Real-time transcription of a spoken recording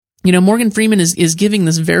Morgan Freeman is giving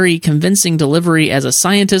this very convincing delivery as a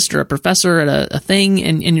scientist or a professor at a thing,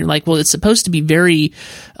 and you're like, well, it's supposed to be very,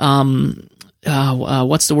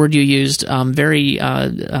 what's the word you used? Very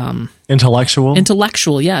intellectual.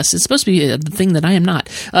 Intellectual, yes. It's supposed to be the thing that I am not.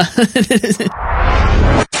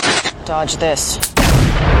 Dodge this.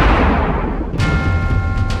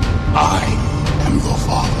 I am the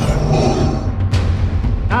Father.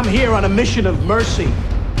 I'm here on a mission of mercy.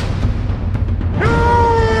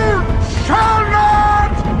 Shall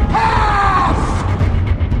not pass!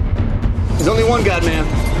 There's only one God, man.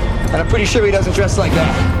 And I'm pretty sure he doesn't dress like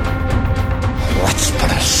that. Let's put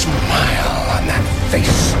a smile on that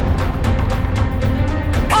face.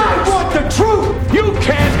 I want the truth! You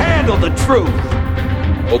can't handle the truth!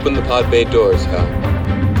 Open the pod bay doors, Hal.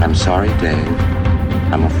 I'm sorry, Dave.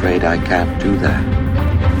 I'm afraid I can't do that.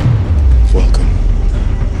 Welcome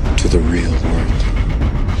to the real world.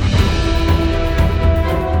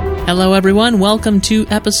 Hello, everyone. Welcome to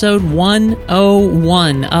episode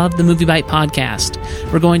 101 of the MovieByte podcast.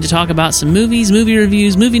 We're going to talk about some movies, movie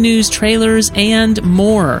reviews, movie news, trailers, and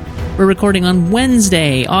more. We're recording on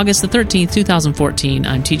Wednesday, August the 13th, 2014.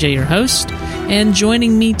 I'm TJ, your host, and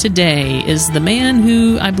joining me today is the man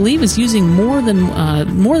who I believe is using more than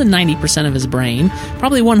 90% of his brain,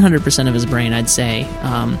 probably 100% of his brain, I'd say.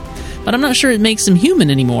 But I'm not sure it makes him human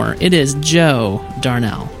anymore. It is Joe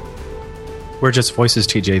Darnell. We're just voices,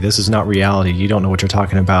 TJ. This is not reality. You don't know what you're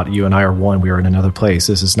talking about. You and I are one. We are in another place.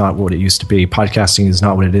 This is not what it used to be. Podcasting is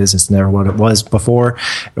not what it is. It's never what it was before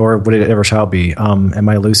or what it ever shall be. Am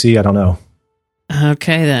I Lucy? I don't know.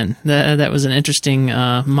 Okay, then. That was an interesting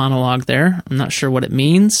monologue there. I'm not sure what it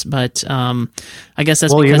means, but I guess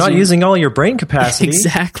that's because you're not using all your brain capacity.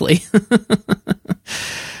 Exactly.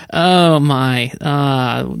 Oh my!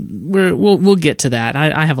 We'll get to that.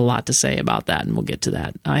 I have a lot to say about that, and we'll get to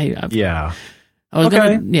that. Yeah.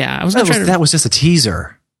 That was just a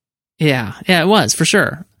teaser. Yeah, it was for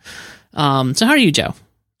sure. So how are you, Joe?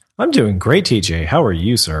 I'm doing great, TJ. How are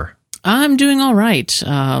you, sir? I'm doing all right.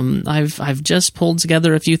 I've just pulled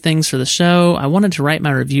together a few things for the show. I wanted to write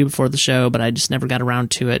my review before the show, but I just never got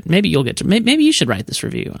around to it. Maybe you'll get to. Maybe you should write this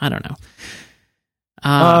review. I don't know.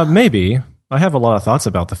 Maybe. I have a lot of thoughts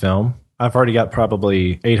about the film. I've already got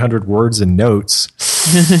probably 800 words in notes.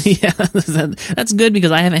 Yeah, that's good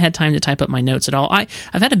because I haven't had time to type up my notes at all. I've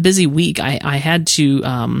had a busy week. I had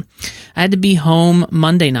to be home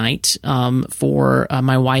Monday night for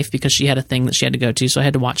my wife because she had a thing that she had to go to, so I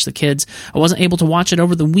had to watch the kids. I wasn't able to watch it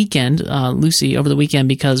over the weekend, Lucy, over the weekend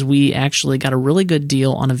because we actually got a really good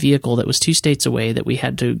deal on a vehicle that was 2 states away that we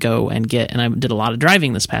had to go and get, and I did a lot of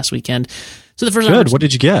driving this past weekend. So the first Good. What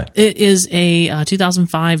did you get? It is a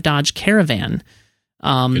 2005 Dodge Caravan.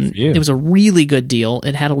 It was a really good deal.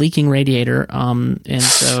 It had a leaking radiator, and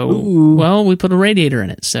so we put a radiator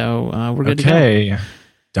in it, so we're good to go.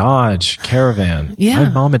 Dodge Caravan. Yeah. My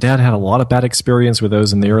mom and dad had a lot of bad experience with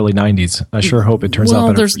those in the early 90s. I sure hope it turns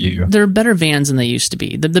out better for you. They're better vans than they used to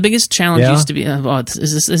be. The biggest challenge used to be,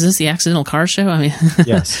 is this the Accidental Car Show? I mean,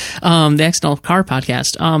 yes. The Accidental Car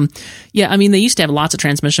Podcast. They used to have lots of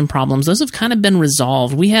transmission problems. Those have kind of been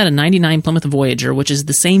resolved. We had a 99 Plymouth Voyager, which is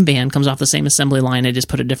the same van, comes off the same assembly line. They just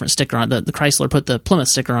put a different sticker on it. The Chrysler put the Plymouth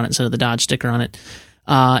sticker on it instead of the Dodge sticker on it.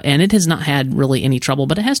 And it has not had really any trouble,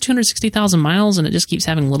 but it has 260,000 miles, and it just keeps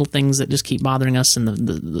having little things that just keep bothering us. And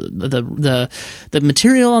the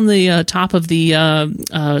material on the top of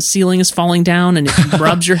the ceiling is falling down, and it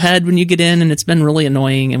rubs your head when you get in, and it's been really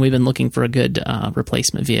annoying. And we've been looking for a good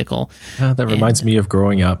replacement vehicle. That reminds me of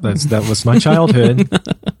growing up. That was my childhood.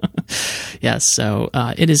 Yes, so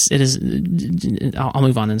it is. I'll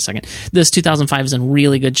move on in a second. This 2005 is in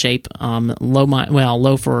really good shape. Low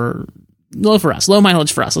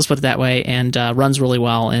mileage for us, let's put it that way, and runs really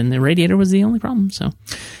well, and the radiator was the only problem. So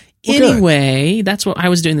anyway, that's what I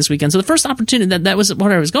was doing this weekend. So the first opportunity, that was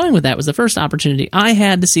what I was going with, that was the first opportunity I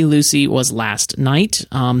had to see Lucy was last night.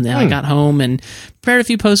 I got home and prepared a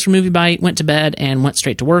few posts for MovieByte, went to bed, and went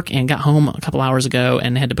straight to work, and got home a couple hours ago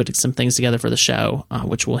and had to put some things together for the show,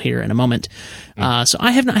 which we'll hear in a moment. So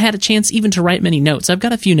I have not had a chance even to write many notes. I've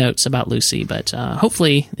got a few notes about Lucy, but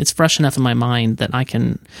hopefully it's fresh enough in my mind that I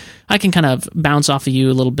can kind of bounce off of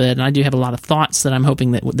you a little bit, and I do have a lot of thoughts that I'm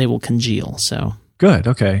hoping that they will congeal. So good.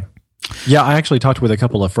 Okay. Yeah, I actually talked with a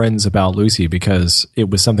couple of friends about Lucy because it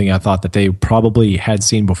was something I thought that they probably had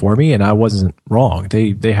seen before me, and I wasn't wrong.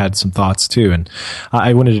 They had some thoughts too, and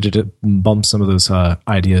I wanted to bump some of those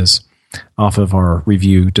ideas off of our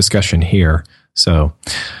review discussion here. So,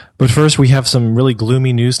 but first we have some really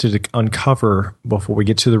gloomy news to uncover before we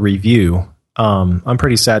get to the review. I'm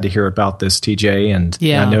pretty sad to hear about this, TJ, and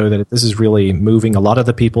Yeah. I know that this is really moving a lot of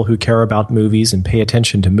the people who care about movies and pay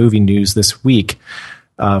attention to movie news this week.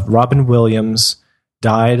 Robin Williams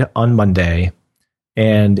died on Monday,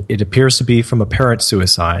 and it appears to be from apparent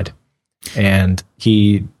suicide. And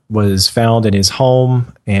he was found in his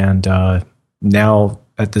home, and now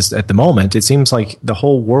at the moment, it seems like the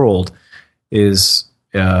whole world is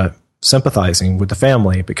sympathizing with the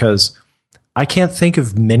family, because I can't think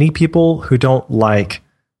of many people who don't like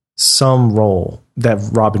some role that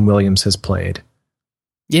Robin Williams has played.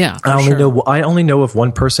 Yeah, I only know of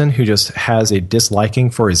one person who just has a disliking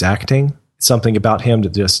for his acting. Something about him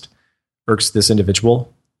that just irks this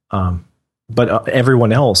individual. But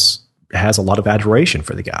everyone else has a lot of adoration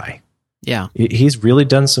for the guy. Yeah. He's really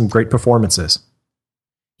done some great performances.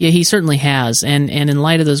 Yeah, he certainly has. And in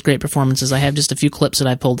light of those great performances, I have just a few clips that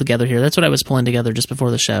I pulled together here. That's what I was pulling together just before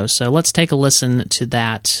the show. So let's take a listen to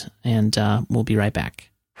that, and we'll be right back.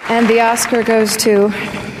 And the Oscar goes to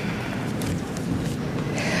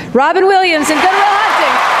Robin Williams in Good Will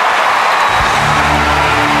Hunting.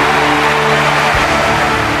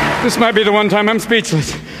 This might be the one time I'm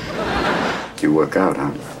speechless. You work out, huh?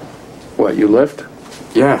 What, you lift?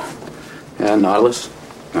 Yeah. Yeah, Nautilus?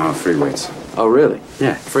 No, free weights. Oh, really?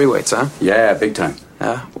 Yeah. Free weights, huh? Yeah, big time.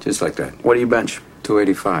 Yeah? Just like that. What do you bench?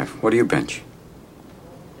 285. What do you bench?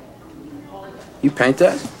 You paint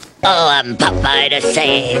that? Oh, I'm Popeye the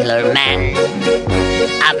Sailor Man.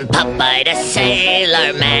 I'm Popeye the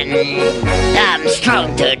Sailor Man. I'm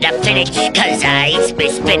strong to the finish, 'cause I eat my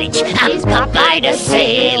spinach. I'm Popeye the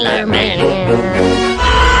Sailor Man.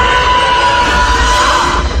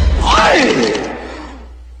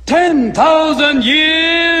 10,000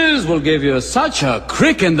 years will give you such a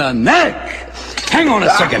crick in the neck. Hang on a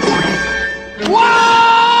second.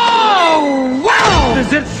 Whoa! Wow!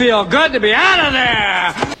 Does it feel good to be out of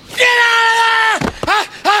there? Get out of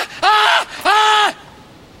there!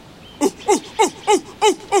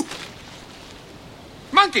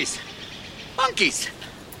 Monkeys! Monkeys!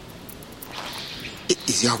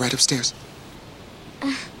 Is he all right upstairs?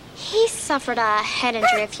 He suffered a head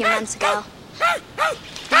injury a few months ago.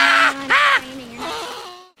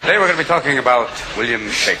 Today we're going to be talking about William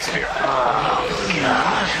Shakespeare. Oh,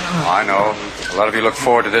 God. I know. A lot of you look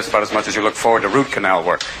forward to this about as much as you look forward to root canal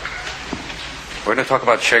work. We're going to talk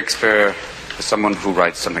about Shakespeare as someone who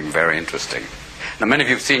writes something very interesting. Now, many of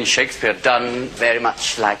you have seen Shakespeare Done very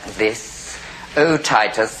much like this. Oh,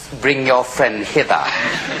 Titus, bring your friend hither.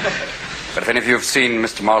 But if any of you have seen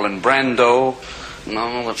Mr. Marlon Brando...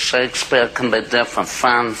 No, but Shakespeare can be different.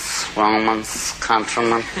 France, Romans,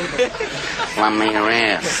 countrymen. Let me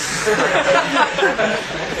read.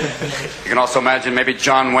 You can also imagine maybe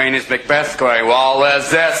John Wayne as Macbeth going, well,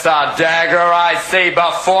 is this a dagger I see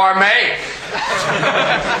before me?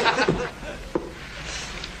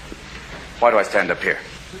 Why do I stand up here?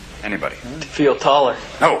 Anybody? To feel taller.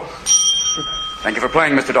 No. Thank you for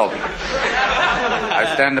playing, Mr. Dalton. I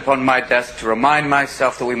stand upon my desk to remind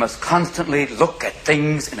myself that we must constantly look at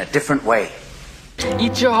things in a different way.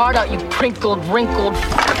 Eat your heart out, you crinkled, wrinkled,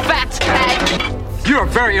 fat cat. You're a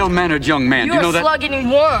very ill-mannered young man. Do you know that? You're a slug-eating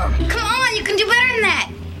worm. Come on, you can do better than that.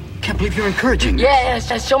 Can't believe you're encouraging me. Yeah,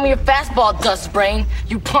 show me your fastball, dust brain.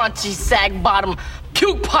 You paunchy, sag-bottom,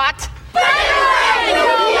 puke pot.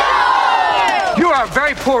 You are a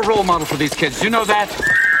very poor role model for these kids. Do you know that?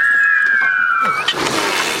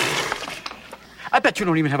 I bet you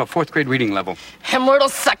don't even have a 4th grade reading level. Hemorrhoidal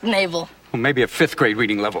suck navel. Well, maybe a 5th grade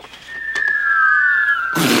reading level.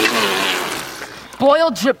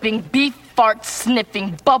 Boil dripping, beef fart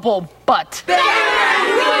sniffing, bubble butt.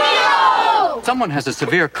 Someone has a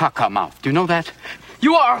severe caca mouth. Do you know that?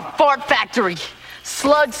 You are a fart factory.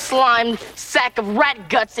 Slug slimed sack of rat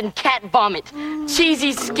guts and cat vomit.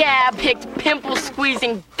 Cheesy scab picked pimple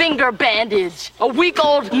squeezing finger bandage. A week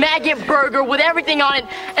old maggot burger with everything on it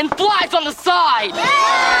and flies on the side.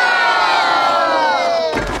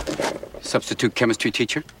 Substitute chemistry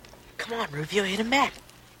teacher? Come on, Rufio, hit him back.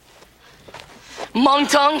 Mung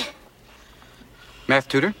tongue. Math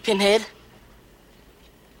tutor? Pinhead.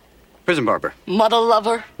 Prison barber. Mother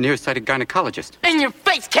lover. Nearsighted gynecologist. In your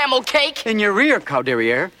face, camel cake. In your rear, cow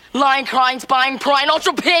derriere. Lying, crying, spying, prying,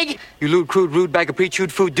 ultra pig. You lewd, crude, rude, bag of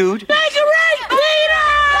pre-chewed food dude. Marguerite Peter!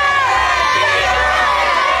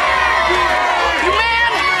 You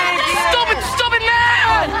man! Stupid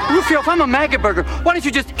man! Rufio, if I'm a maggot burger, why don't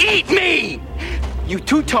you just eat me? You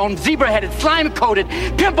two-toned, zebra-headed, slime-coated,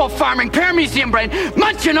 pimple-farming, paramuseum brain,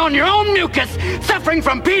 munching on your own mucus, suffering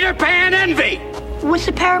from Peter Pan envy. What's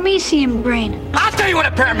a paramecium brain? I'll tell you what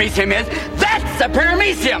a paramecium is. That's a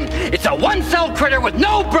paramecium. It's a one-cell critter with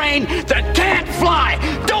no brain that can't fly.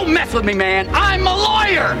 Don't mess with me, man. I'm a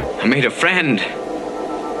lawyer. I made a friend.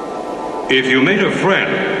 If you made a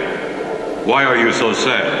friend, why are you so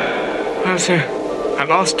sad? Well, sir, I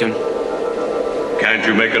lost him. Can't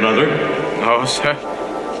you make another? No, sir.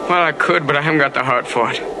 Well, I could, but I haven't got the heart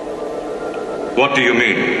for it. What do you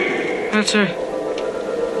mean? Well, sir,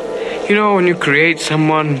 you know, when you create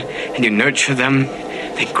someone and you nurture them,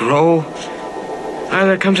 they grow. Well,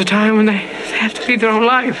 there comes a time when they have to lead their own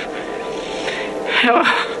life.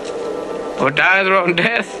 Or die their own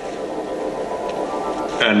death.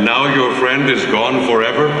 And now your friend is gone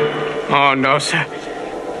forever? Oh, no, sir.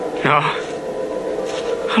 No.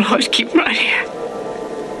 I'll always keep him right here.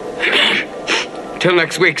 Till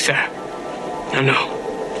next week, sir. No.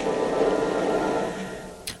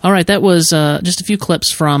 All right, that was just a few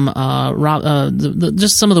clips from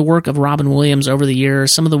just some of the work of Robin Williams over the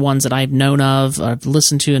years. Some of the ones that I've known of, I've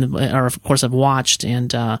listened to, or of course I've watched. And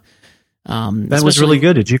that was really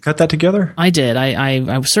good. Did you cut that together? I did.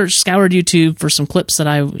 I scoured YouTube for some clips that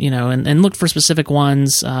and looked for specific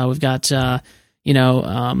ones. We've got we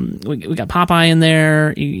got Popeye in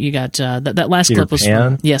there. You got that last Peter clip was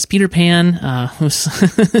Pan. Yes, Peter Pan. There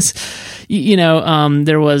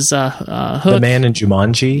was Hook. The Man in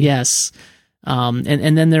Jumanji. Yes.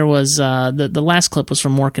 And then there was the last clip was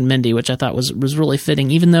from Mork and Mindy, which I thought was really fitting,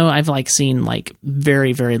 even though I've seen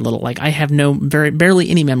very, very little. I have barely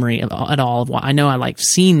any memory at all of what I know. I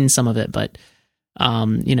seen some of it, but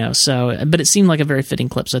but it seemed like a very fitting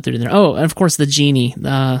clip, so I threw it in there. Oh, and of course the genie,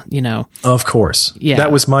 Of course. Yeah.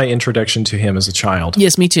 That was my introduction to him as a child.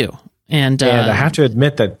 Yes, me too. And I have to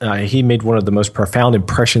admit that he made one of the most profound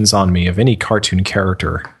impressions on me of any cartoon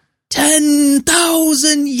character.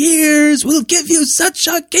 10,000 years will give you such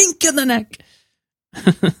a kink in the neck.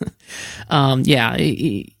 I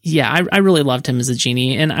really loved him as a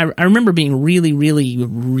genie, and I remember being really, really,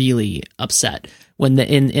 really upset when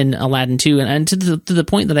in Aladdin 2, and to the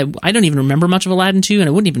point that I don't even remember much of Aladdin 2, and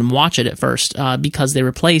I wouldn't even watch it at first because they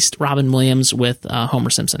replaced Robin Williams with Homer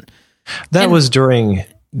Simpson. That was during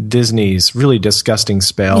Disney's really disgusting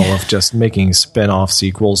spell of just making spin-off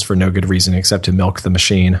sequels for no good reason except to milk the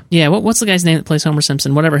machine. Yeah, what's the guy's name that plays Homer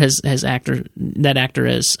Simpson? Whatever his actor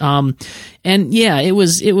is. It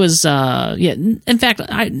was in fact,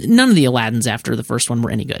 none of the Aladdins after the first one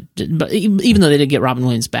were any good. But even though they did get Robin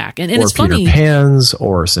Williams back, and it's Peter funny, Pan's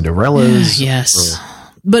or Cinderella's. Yes.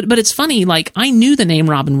 But it's funny, I knew the name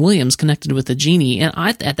Robin Williams connected with the genie, and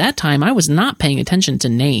at that time I was not paying attention to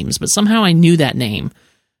names, but somehow I knew that name.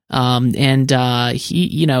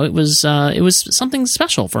 It was something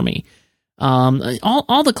special for me.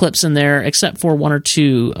 All the clips in there, except for one or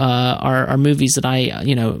two, are movies that I,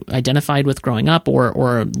 identified with growing up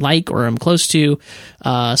or am close to.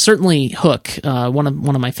 Certainly Hook, one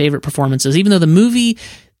of my favorite performances, even though the movie,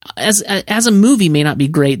 as a movie may not be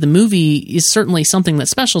great, the movie is certainly something that's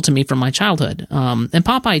special to me from my childhood. And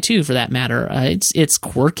Popeye too, for that matter. It's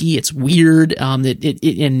quirky, it's weird.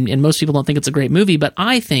 And most people don't think it's a great movie, but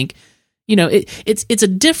I think, it's a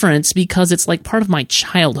difference because it's part of my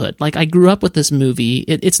childhood. I grew up with this movie.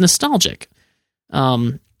 It's nostalgic.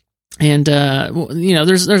 There's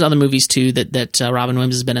other movies too that Robin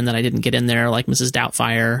Williams has been in that I didn't get in there, like Mrs.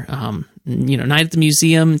 Doubtfire, Night at the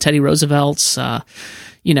Museum, Teddy Roosevelt's,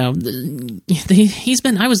 he's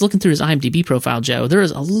been, I was looking through his IMDb profile, Joe. There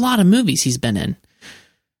is a lot of movies he's been in.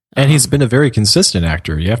 And he's been a very consistent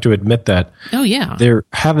actor. You have to admit that. Oh, yeah. There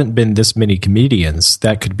haven't been this many comedians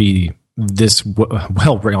that could be this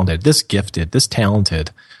well-rounded, this gifted, this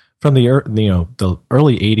talented from the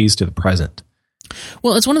early 80s to the present.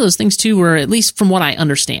 Well, it's one of those things, too, where at least from what I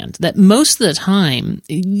understand, that most of the time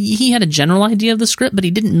he had a general idea of the script, but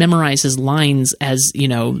he didn't memorize his lines as,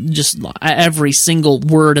 just every single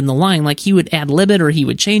word in the line. He would ad-lib it or he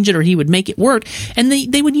would change it or he would make it work, and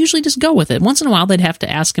they would usually just go with it. Once in a while, they'd have to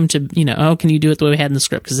ask him to, can you do it the way we had in the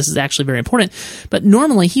script, because this is actually very important. But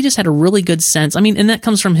normally, he just had a really good sense. And that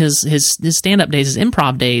comes from his stand-up days, his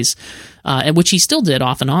improv days, which he still did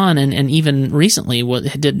off and on, and even recently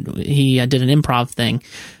he did an improv thing.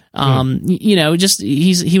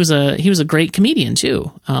 He was a great comedian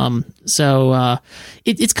too.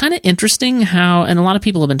 It's kind of interesting how, and a lot of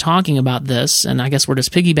people have been talking about this, and I guess we're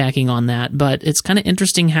just piggybacking on that, but it's kind of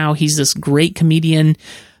interesting how he's this great comedian,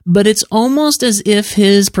 but it's almost as if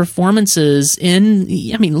his performances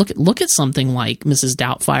look at something like Mrs.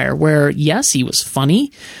 Doubtfire, where yes, he was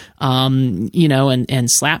funny, and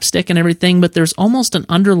slapstick and everything, but there's almost an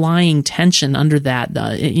underlying tension under that,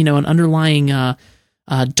 an underlying,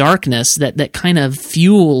 darkness that kind of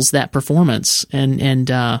fuels that performance.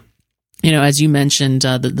 And as you mentioned,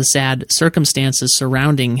 the sad circumstances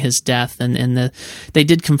surrounding his death, and they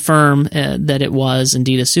did confirm that it was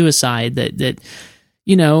indeed a suicide. And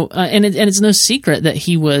it's no secret that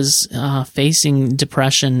he was facing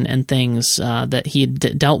depression and things that he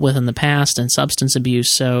had dealt with in the past, and substance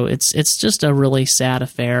abuse. So it's just a really sad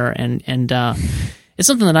affair, and it's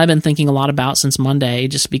something that I've been thinking a lot about since Monday,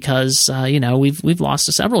 just because we've lost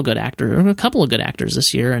a couple of good actors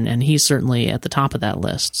this year, and he's certainly at the top of that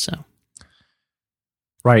list. So.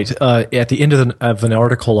 Right. At the end of an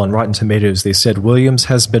article on Rotten Tomatoes, they said Williams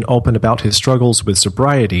has been open about his struggles with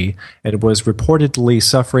sobriety and was reportedly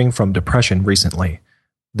suffering from depression recently.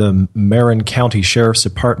 The Marin County Sheriff's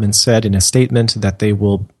Department said in a statement that they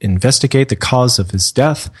will investigate the cause of his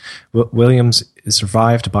death. Williams is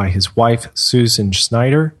survived by his wife, Susan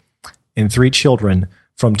Schneider, and 3 children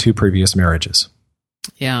from 2 previous marriages.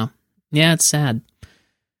 Yeah. Yeah, it's sad.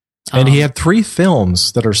 And he had 3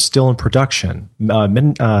 films that are still in production.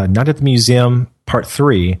 Night at the Museum, Part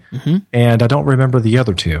 3, and I don't remember the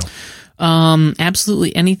other 2.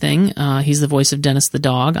 Absolutely Anything. He's the voice of Dennis the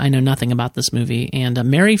dog. I know nothing about this movie. And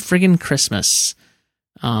Merry Friggin' Christmas.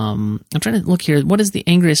 I'm trying to look here. What is The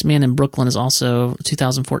Angriest Man in Brooklyn is also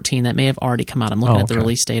 2014. That may have already come out. I'm looking at the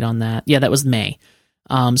release date on that. Yeah, that was May.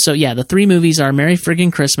 The 3 movies are Merry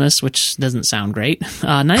Friggin' Christmas, which doesn't sound great.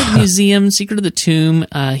 Night at the Museum, Secret of the Tomb.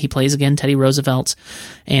 He plays again Teddy Roosevelt,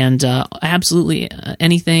 and Absolutely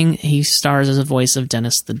Anything. He stars as a voice of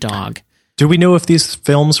Dennis the dog. Do we know if these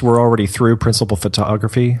films were already through principal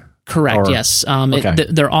photography? Correct. Yes.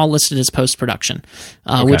 They're all listed as post-production,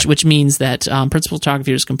 which means that principal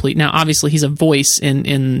photography is complete. Now, obviously, he's a voice in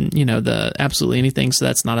the Absolutely Anything, so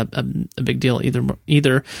that's not a big deal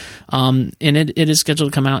either. And it is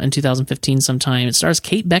scheduled to come out in 2015 sometime. It stars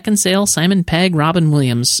Kate Beckinsale, Simon Pegg, Robin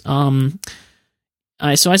Williams. So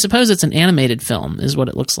I suppose it's an animated film, is what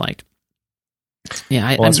it looks like. Yeah,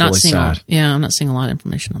 I'm not really seeing. sad. I'm not seeing a lot of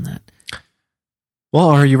information on that. Well,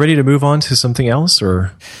 are you ready to move on to something else,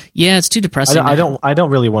 or? Yeah, it's too depressing. I don't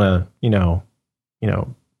really want to,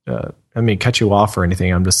 cut you off or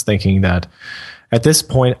anything. I'm just thinking that at this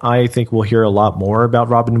point, I think we'll hear a lot more about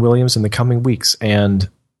Robin Williams in the coming weeks, and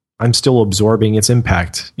I'm still absorbing its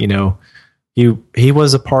impact. He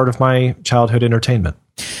was a part of my childhood entertainment.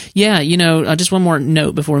 Yeah, just one more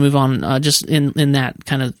note before we move on. Just in that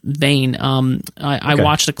kind of vein, I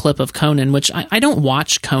watched a clip of Conan, which I don't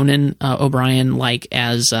watch Conan O'Brien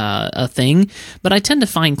as a thing, but I tend to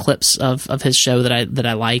find clips of his show that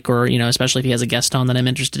I like, or especially if he has a guest on that I'm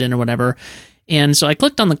interested in or whatever. And so I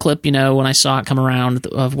clicked on the clip, when I saw it come around,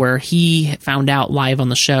 of where he found out live on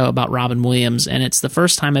the show about Robin Williams, and it's the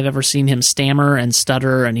first time I've ever seen him stammer and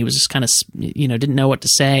stutter, and he was just kind of didn't know what to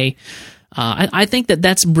say. I think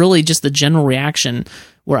that's really just the general reaction,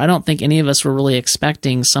 where I don't think any of us were really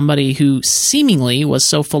expecting somebody who seemingly was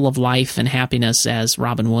so full of life and happiness as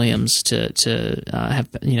Robin Williams to have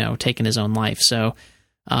taken his own life. So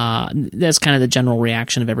that's kind of the general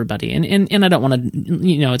reaction of everybody. And I don't want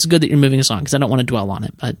to, it's good that you're moving us on, because I don't want to dwell on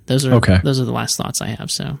it. But those are the last thoughts I have.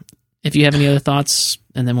 So if you have any other thoughts,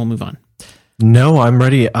 and then we'll move on. No, I'm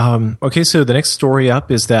ready. Okay, so the next story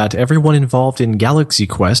up is that everyone involved in Galaxy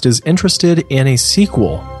Quest is interested in a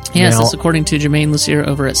sequel. Yes, that's according to Jermaine Lucier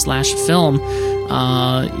over at Slash Film.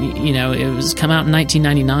 It was come out in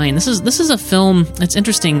 1999. This is a film. It's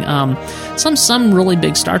interesting. Some really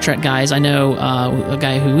big Star Trek guys. I know a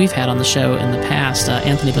guy who we've had on the show in the past,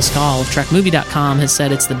 Anthony Pascal of TrekMovie.com, has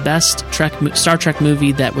said it's the best Star Trek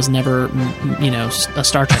movie that was never, a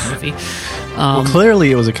Star Trek movie. Well,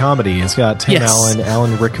 clearly it was a comedy. It's got Tim Allen,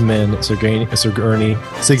 Alan Rickman, Sigourney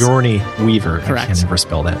Weaver. Correct. I can never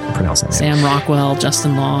pronounce that name. Sam Rockwell,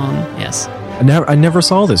 Justin Long. Yes. I never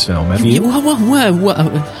saw this film. Have you?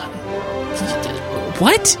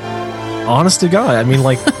 What? Honest to God,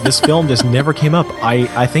 this film just never came up.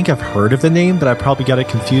 I think I've heard of the name, but I probably got it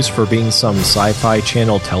confused for being some Sci-Fi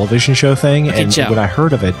Channel television show thing. Okay, and Joe. When I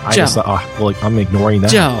heard of it, I just thought, I'm ignoring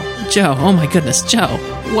that. Joe, oh my goodness, Joe.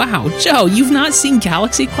 Wow, Joe, you've not seen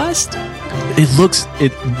Galaxy Quest?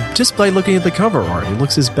 It just by looking at the cover art, it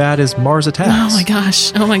looks as bad as Mars Attacks.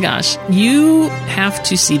 Oh my gosh. You have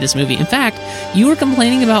to see this movie. In fact, you were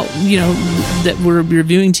complaining about, that we're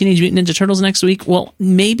reviewing Teenage Mutant Ninja Turtles next week. Well,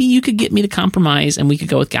 maybe you could get me to compromise and we could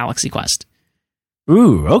go with Galaxy Quest.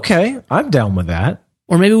 Ooh, okay. I'm down with that.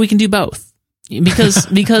 Or maybe we can do both.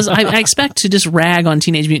 Because I expect to just rag on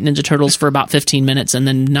Teenage Mutant Ninja Turtles for about 15 minutes and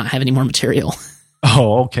then not have any more material.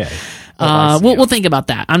 Oh, okay. We'll think about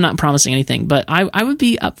that. I'm not promising anything, but I would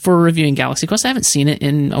be up for reviewing Galaxy Quest. I haven't seen it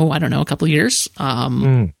in, a couple of years.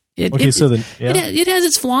 It has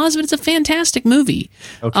its flaws, but it's a fantastic movie.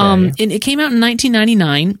 Okay. And it came out in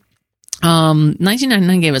 1999.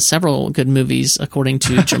 1999 gave us several good movies, according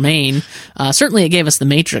to Jermaine. Certainly, it gave us The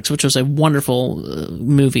Matrix, which was a wonderful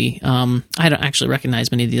movie. I don't actually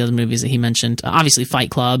recognize many of the other movies that he mentioned. Obviously,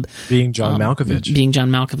 Fight Club, being John Malkovich.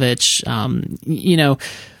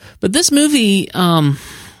 But this movie,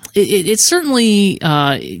 it's certainly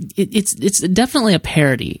it's definitely a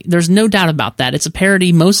parody. There's no doubt about that. It's a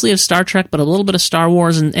parody mostly of Star Trek, but a little bit of Star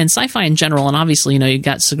Wars and sci-fi in general. And obviously, you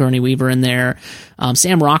got Sigourney Weaver in there.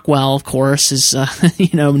 Sam Rockwell, of course, is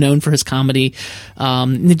known for his comedy.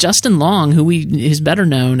 Justin Long, who is better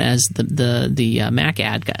known as the Mac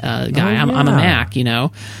ad guy. I'm a Mac,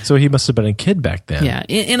 So he must have been a kid back then. Yeah,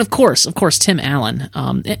 and of course, Tim Allen.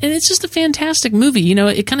 And it's just a fantastic movie.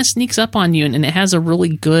 It kind of sneaks up on you, and it has a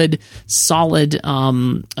really good, solid.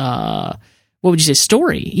 What would you say,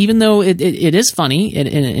 story? Even though it is funny and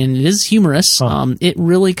it is humorous, it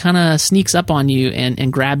really kind of sneaks up on you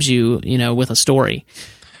and grabs you, with a story.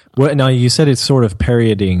 Well, now you said it's sort of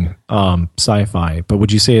parodying sci-fi, but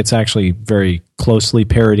would you say it's actually very closely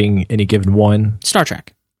parodying any given one? Star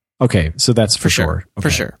Trek. Okay, so that's for sure. Okay.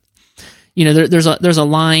 For sure. There's a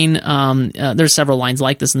line. There's several lines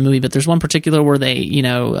like this in the movie, but there's one particular where they,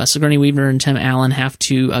 Sigourney Weaver and Tim Allen have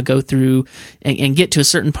to go through and get to a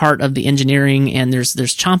certain part of the engineering, and there's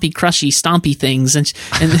chompy, crushy, stompy things, and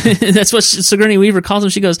that's what Sigourney Weaver calls them.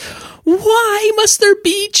 She goes, "Why must there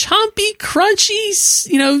be chompy, crunchy,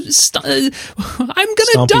 I'm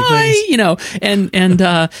gonna die," and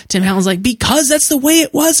Tim Allen's like, "Because that's the way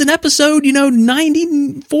it was in episode,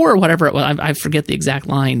 94 or whatever it was." I forget the exact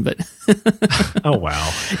line, but. Oh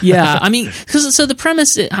wow! Yeah, I mean, so the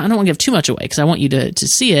premise. I don't want to give too much away because I want you to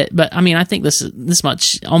see it. But I mean, I think this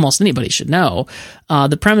much almost anybody should know.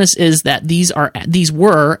 The premise is that these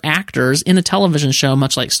were actors in a television show,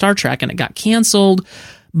 much like Star Trek, and it got canceled.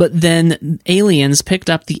 But then aliens picked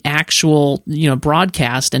up the actual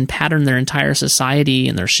broadcast and patterned their entire society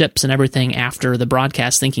and their ships and everything after the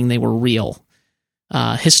broadcast, thinking they were real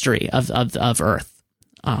history of Earth.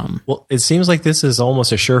 Well, it seems like this is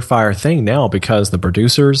almost a surefire thing now because the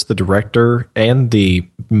producers, the director, and the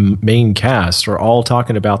main cast are all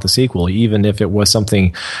talking about the sequel, even if it was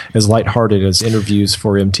something as lighthearted as interviews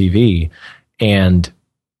for MTV. And,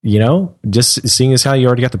 just seeing as how you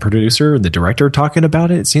already got the producer and the director talking about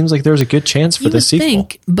it, it seems like there's a good chance for the sequel.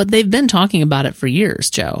 But they've been talking about it for years,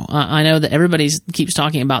 Joe. I know that everybody keeps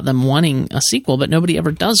talking about them wanting a sequel, but nobody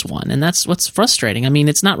ever does one. And that's what's frustrating. I mean,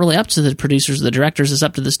 it's not really up to the producers or the directors. It's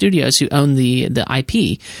up to the studios who own the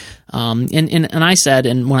IP. And I said,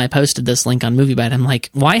 and when I posted this link on MovieByte, I'm like,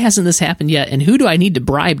 why hasn't this happened yet? And who do I need to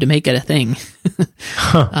bribe to make it a thing?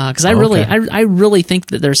 Because I really think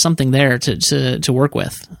that there's something there to work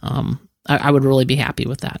with. I would really be happy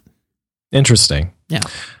with that. Interesting. Yeah.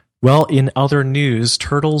 Well, in other news,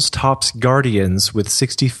 Turtles tops Guardians with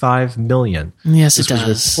 65 million. Yes, it does. This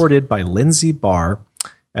was reported by Lindsay Barr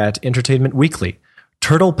at Entertainment Weekly.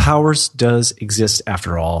 Turtle powers does exist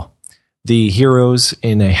after all. The heroes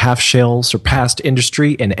in a half shell surpassed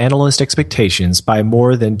industry and analyst expectations by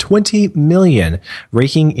more than 20 million,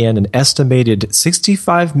 raking in an estimated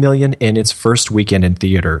 65 million in its first weekend in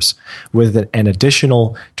theaters, with an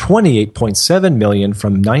additional 28.7 million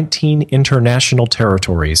from 19 international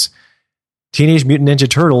territories. Teenage Mutant Ninja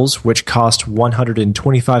Turtles, which cost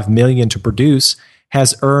 125 million to produce,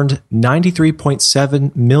 has earned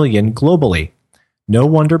 93.7 million globally. No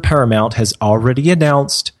wonder Paramount has already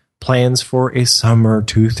announced plans for a summer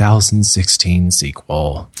 2016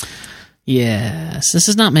 sequel. Yes, this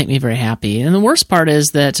does not make me very happy. And the worst part is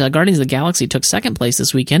that Guardians of the Galaxy took second place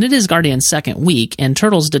this weekend. It is Guardians' second week, and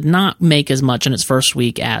Turtles did not make as much in its first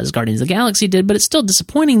week as Guardians of the Galaxy did, but it's still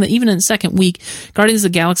disappointing that even in the second week, Guardians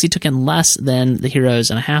of the Galaxy took in less than the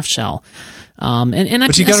heroes in a half shell.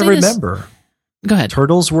 But you got to remember, go ahead.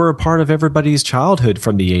 Turtles were a part of everybody's childhood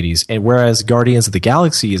from the 80s, and whereas Guardians of the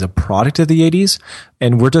Galaxy is a product of the 80s,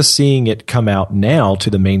 and we're just seeing it come out now to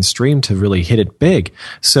the mainstream to really hit it big.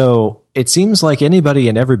 So it seems like anybody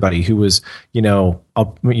and everybody who was,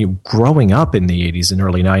 growing up in the 80s and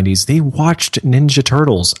early 90s, they watched Ninja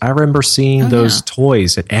Turtles. I remember seeing those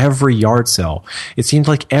toys at every yard sale. It seemed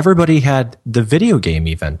like everybody had the video game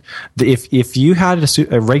even. If you had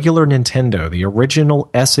a regular Nintendo, the original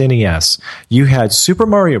SNES, you had Super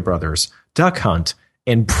Mario Brothers, Duck Hunt,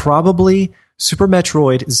 and probably Super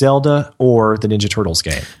Metroid, Zelda, or the Ninja Turtles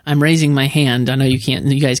game? I'm raising my hand. I know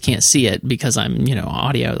you guys can't see it because I'm,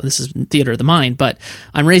 audio. This is theater of the mind, but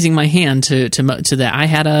I'm raising my hand to that. I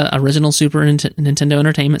had a original Super Nintendo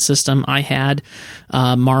Entertainment System. I had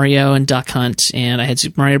Mario and Duck Hunt, and I had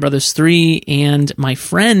Super Mario Brothers 3, and my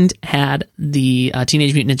friend had the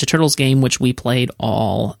Teenage Mutant Ninja Turtles game, which we played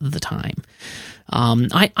all the time.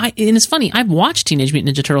 And it's funny, I've watched Teenage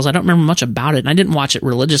Mutant Ninja Turtles. I don't remember much about it, and I didn't watch it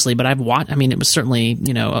religiously, but it was certainly,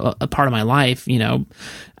 a part of my life, and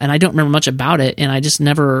I don't remember much about it, and I just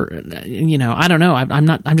never, I don't know,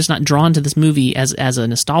 I'm just not drawn to this movie as a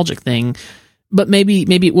nostalgic thing. But maybe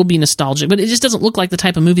it will be nostalgic, but it just doesn't look like the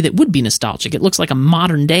type of movie that would be nostalgic. It looks like a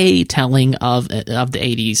modern day telling of the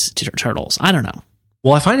 80s Turtles. I don't know.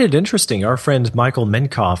 Well, I find it interesting. Our friend Michael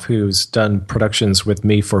Menkoff, who's done productions with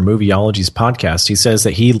me for Movieology's podcast, he says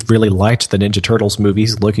that he really liked the Ninja Turtles movie.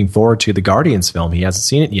 He's looking forward to the Guardians film. He hasn't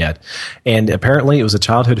seen it yet. And apparently it was a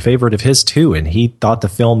childhood favorite of his too. And he thought the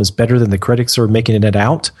film is better than the critics are making it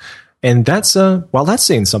out. And that's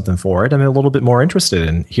saying something for it. I'm a little bit more interested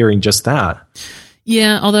in hearing just that.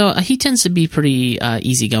 Yeah, although he tends to be pretty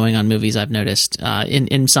easygoing on movies, I've noticed,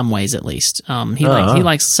 in some ways at least. He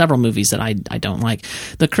likes several movies that I don't like.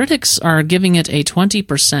 The critics are giving it a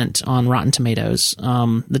 20% on Rotten Tomatoes,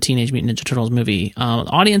 the Teenage Mutant Ninja Turtles movie.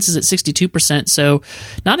 Audience is at 62%, so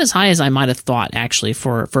not as high as I might have thought, actually,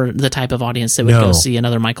 for the type of audience that would go see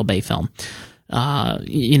another Michael Bay film. But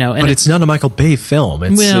it's not a Michael Bay film.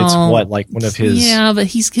 It's what, like one of his... Yeah, but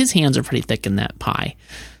his hands are pretty thick in that pie.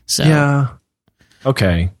 So yeah.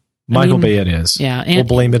 Okay. Michael Bay it is. Yeah. We'll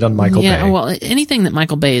blame it on Michael Bay. Yeah, well, anything that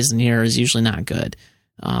Michael Bay is near is usually not good.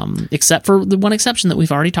 Except for the one exception that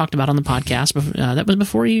we've already talked about on the podcast. That was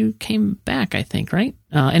before you came back, I think, right?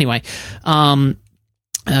 Anyway,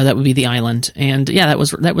 that would be The Island. And yeah,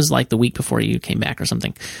 that was like the week before you came back or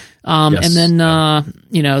something. Yes. And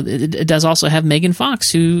then, it does also have Megan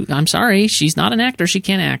Fox, who, I'm sorry, she's not an actor. She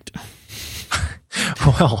can't act.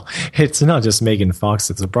 Well, it's not just Megan Fox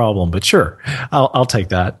that's a problem, but sure, I'll take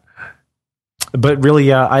that. But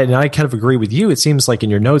really, I kind of agree with you. It seems like in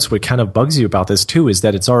your notes, what kind of bugs you about this too is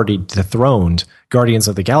that it's already dethroned Guardians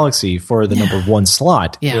of the Galaxy for the number one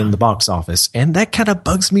slot in the box office. And that kind of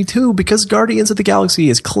bugs me too, because Guardians of the Galaxy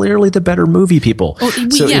is clearly the better movie, people.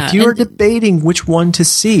 If you are debating which one to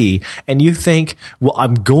see and you think, well,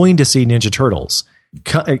 I'm going to see Ninja Turtles,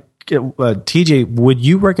 TJ, would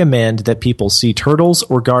you recommend that people see Turtles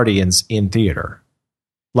or Guardians in theater?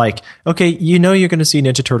 Like, okay, you're going to see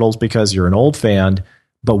Ninja Turtles because you're an old fan,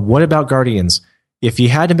 but what about Guardians? If you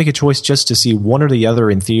had to make a choice just to see one or the other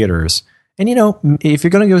in theaters, and if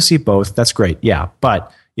you're going to go see both, that's great, yeah.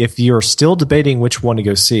 But if you're still debating which one to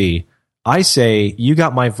go see, I say you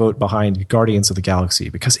got my vote behind Guardians of the Galaxy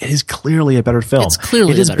because it is clearly a better film. It's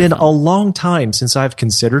clearly it has been a long time since I've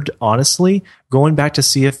considered, honestly, going back to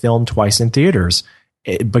see a film twice in theaters.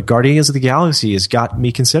 But Guardians of the Galaxy has got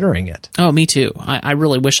me considering it. Oh, me too. I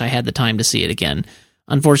really wish I had the time to see it again.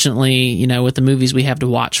 Unfortunately, with the movies we have to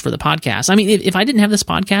watch for the podcast. I mean, if I didn't have this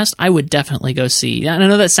podcast, I would definitely go see. I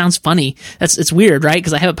know that sounds funny. It's weird, right?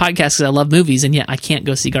 Because I have a podcast because I love movies, and yet I can't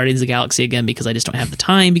go see Guardians of the Galaxy again because I just don't have the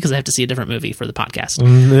time because I have to see a different movie for the podcast.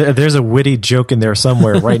 There's a witty joke in there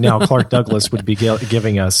somewhere right now. Clark Douglas would be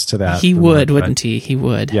giving us to that. He would, wouldn't he? He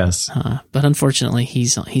would. Yes. But unfortunately,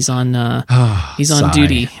 he's on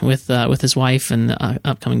duty with his wife and the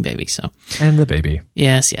upcoming baby. And the baby.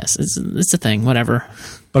 Yes. It's a thing. Whatever.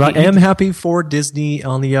 But I am happy for Disney,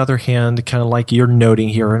 on the other hand, kind of like you're noting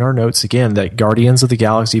here in our notes again, that Guardians of the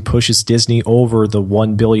Galaxy pushes Disney over the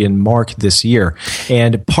 1 billion mark this year.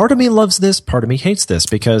 And part of me loves this, part of me hates this,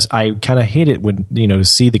 because I kind of hate it when,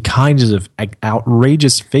 see the kinds of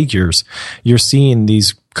outrageous figures you're seeing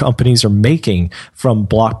these companies are making from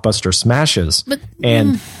blockbuster smashes. But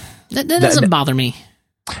and that doesn't bother me.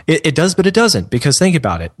 It does, but it doesn't, because think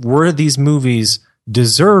about it. Were these movies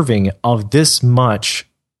deserving of this much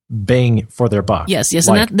bang for their buck? Yes,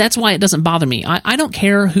 and that's why it doesn't bother me. I don't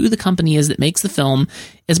care who the company is that makes the film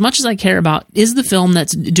as much as I care about is the film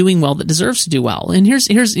that's doing well that deserves to do well. And here's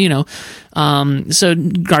so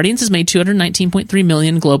Guardians has made $219.3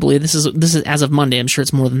 million globally. This is as of Monday. I'm sure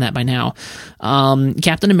it's more than that by now.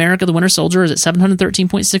 Captain America: The Winter Soldier is at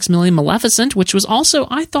 $713.6 million. Maleficent, which was also,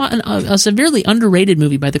 I thought, a severely underrated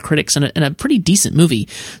movie by the critics and a pretty decent movie,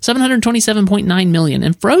 $727.9 million.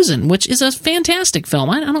 And Frozen, which is a fantastic film.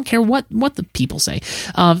 I don't care what the people say.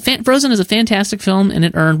 Frozen is a fantastic film, and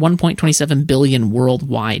it earned $1.27 billion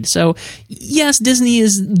worldwide. So yes, Disney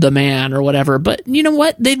is the man or whatever, but you know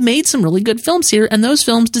what? They've made some really good films here, and those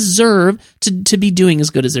films deserve to be doing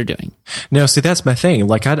as good as they're doing. No, see, that's my thing.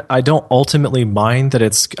 Like, I don't ultimately mind that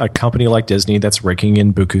it's a company like Disney that's raking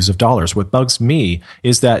in bukus of dollars. What bugs me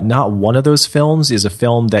is that not one of those films is a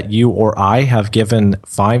film that you or I have given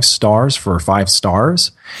 5 stars for 5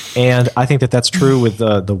 stars. And I think that that's true with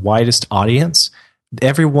the widest audience.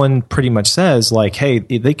 Everyone pretty much says, like, hey,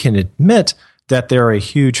 they can admit that they're a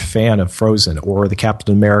huge fan of Frozen or the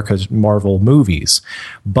Captain America Marvel movies.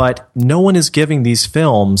 But no one is giving these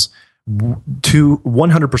films to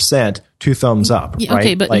 100% 2 thumbs up. Yeah, right?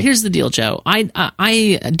 Okay, but here's the deal, Joe. I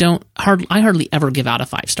hardly ever give out a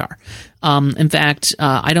 5-star. In fact,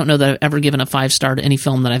 I don't know that I've ever given a 5-star to any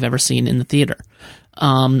film that I've ever seen in the theater.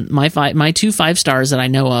 My 2 5-stars that I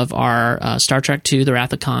know of are Star Trek II: The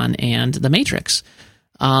Wrath of Khan and The Matrix.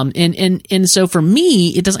 And so for me,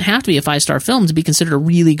 it doesn't have to be a 5-star film to be considered a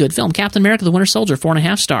really good film. Captain America: The Winter Soldier,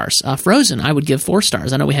 4.5 stars. Frozen, I would give 4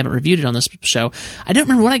 stars. I know we haven't reviewed it on this show. I don't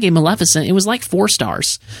remember what I gave Maleficent. It was like 4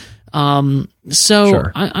 stars.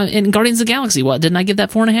 Sure. And Guardians of the Galaxy, what didn't I give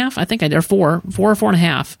that 4.5? I think I did, or 4 or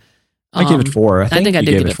 4.5. I gave it 4. I think I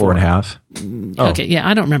did give it 4.5. Oh. Okay, yeah,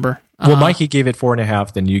 I don't remember. Well, Mikey gave it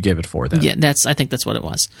 4.5, then you gave it 4. Then yeah, I think that's what it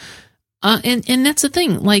was. And that's the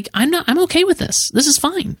thing. Like, I'm okay with this. This is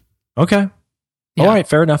fine. Okay. Yeah. All right.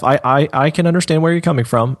 Fair enough. I can understand where you're coming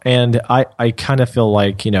from. And I kind of feel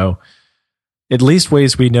like, at least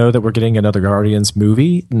ways we know that we're getting another Guardians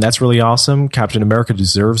movie, and that's really awesome. Captain America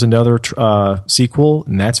deserves another sequel,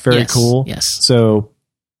 and that's very cool. Yes. So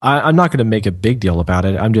I'm not going to make a big deal about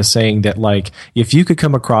it. I'm just saying that, like, if you could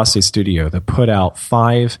come across a studio that put out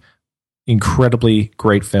 5 incredibly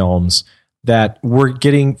great films that were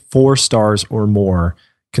getting 4 stars or more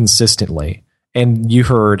consistently, and you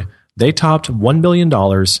heard they topped $1 billion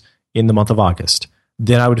in the month of August,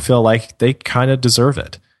 then I would feel like they kind of deserve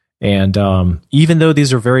it. And even though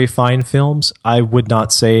these are very fine films, I would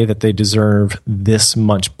not say that they deserve this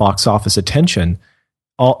much box office attention,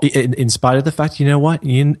 in spite of the fact, you know what?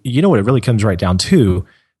 You know what it really comes right down to?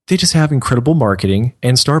 They just have incredible marketing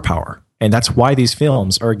and star power. And that's why these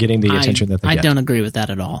films are getting the attention that they get. I don't agree with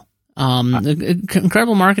that at all.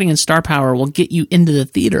 Incredible marketing and star power will get you into the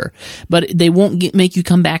theater, but they won't make you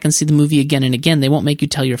come back and see the movie again and again. They won't make you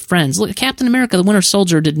tell your friends. Look, Captain America: The Winter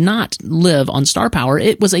Soldier did not live on star power.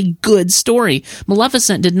 It was a good story.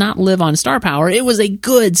 Maleficent did not live on star power. It was a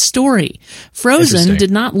good story. Frozen did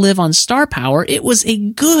not live on star power. It was a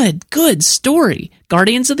good story.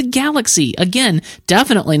 Guardians of the Galaxy, again,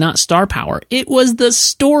 definitely not star power. It was the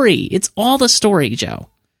story. It's all the story, Joe.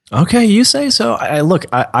 Okay, you say so.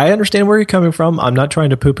 I understand where you're coming from. I'm not trying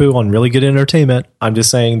to poo-poo on really good entertainment. I'm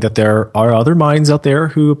just saying that there are other minds out there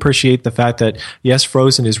who appreciate the fact that, yes,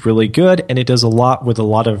 Frozen is really good, and it does a lot with a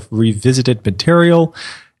lot of revisited material.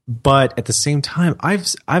 But at the same time,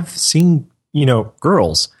 I've seen,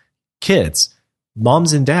 girls, kids,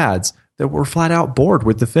 moms and dads that were flat out bored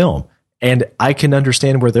with the film. And I can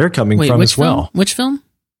understand where they're coming from as well. Which film?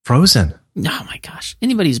 Frozen. Oh, my gosh.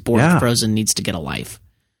 Anybody who's bored with Frozen needs to get a life.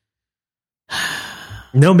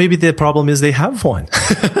 No, maybe the problem is they have one.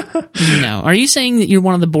 No, are you saying that you're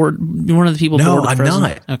one of the people? No, bored I'm Frozen?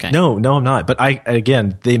 not. Okay, no, I'm not. But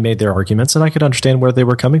they made their arguments, and I could understand where they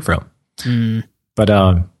were coming from. But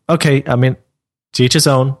okay, I mean, to each his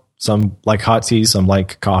own. Some like hot tea, some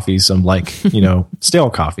like coffee, some like stale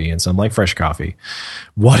coffee, and some like fresh coffee.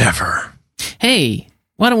 Whatever. Hey.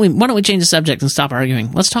 Why don't we change the subject and stop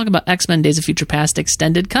arguing? Let's talk about X-Men: Days of Future Past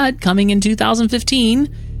Extended Cut coming in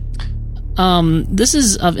 2015. This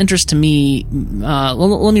is of interest to me.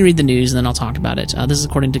 Let me read the news and then I'll talk about it. This is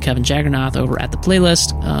according to Kevin Jaggernath over at The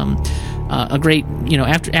Playlist. A great,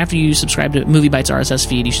 after you subscribe to MovieByte's RSS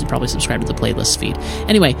feed, you should probably subscribe to the Playlist feed.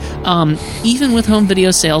 Anyway, even with home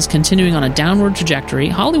video sales continuing on a downward trajectory,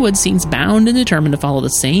 Hollywood seems bound and determined to follow the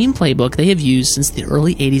same playbook they have used since the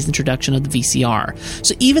early 80s introduction of the VCR.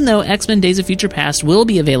 So even though X-Men: Days of Future Past will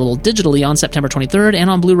be available digitally on September 23rd and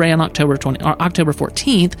on Blu-ray on October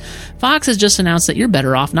 14th, Fox has just announced that you're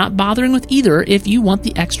better off not bothering with either if you want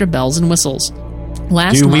the extra bells and whistles.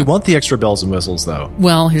 We want the extra bells and whistles, though?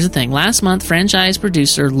 Well, here's the thing. Last month, franchise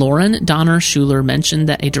producer Lauren Donner Schuler mentioned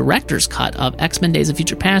that a director's cut of X-Men: Days of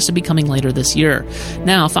Future Past would be coming later this year.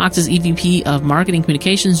 Now, Fox's EVP of Marketing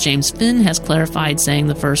Communications, James Finn, has clarified, saying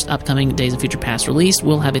the first upcoming Days of Future Past release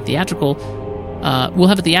will have a theatrical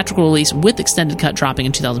release with extended cut dropping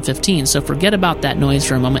in 2015. So forget about that noise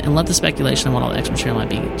for a moment and let the speculation on what all the extra material might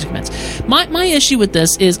be commence. My issue with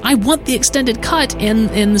this is I want the extended cut,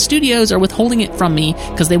 and the studios are withholding it from me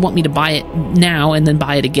because they want me to buy it now and then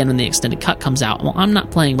buy it again when the extended cut comes out. Well, I'm not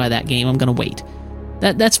playing by that game. I'm going to wait.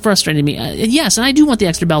 That's frustrating me. Yes, and I do want the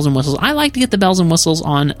extra bells and whistles. I like to get the bells and whistles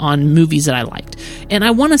on movies that I liked. And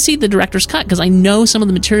I want to see the director's cut because I know some of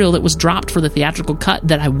the material that was dropped for the theatrical cut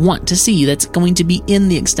that I want to see that's going to be in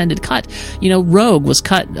the extended cut. Rogue was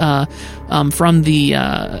cut from the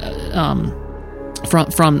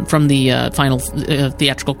from the final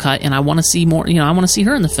theatrical cut, and I want to see more. I want to see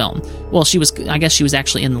her in the film. Well, I guess she was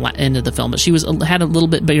actually in the end of the film, but she had a little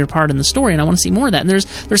bit bigger part in the story, and I want to see more of that. And there's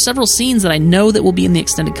several scenes that I know that will be in the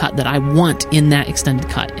extended cut that I want in that extended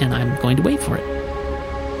cut, and I'm going to wait for it.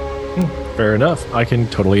 Fair enough. I can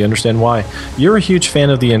totally understand why. You're a huge fan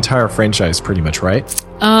of the entire franchise, pretty much, right?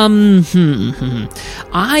 I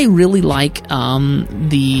really like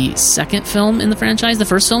the second film in the franchise. The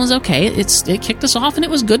first film is okay. It kicked us off, and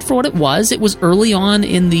it was good for what it was. It was early on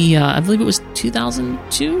in the, I believe it was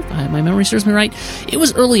 2002, if my memory serves me right. It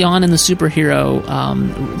was early on in the superhero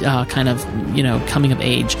kind of, coming of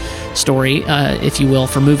age story, if you will,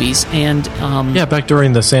 for movies. And back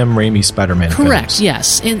during the Sam Raimi Spider-Man correct, films.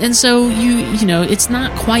 Yes. And so it's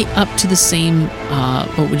not quite up to the same,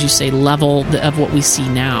 what would you say, level of what we see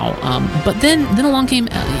now. But then along came,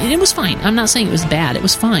 and it was fine. I'm not saying it was bad. It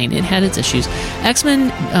was fine. It had its issues. X-Men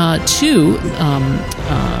 2,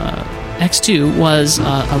 X2 was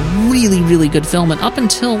a really, really good film, and up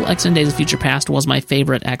until X-Men Days of Future Past was my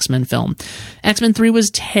favorite X-Men film. X-Men 3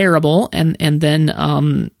 was terrible, and then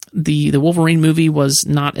the Wolverine movie was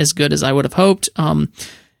not as good as I would have hoped.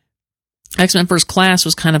 X-Men First Class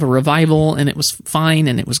was kind of a revival, and it was fine,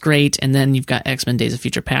 and it was great. And then you've got X-Men Days of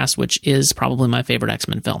Future Past, which is probably my favorite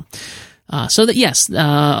X-Men film. So that, yes,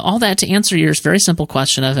 all that to answer your very simple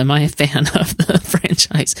question of, am I a fan of the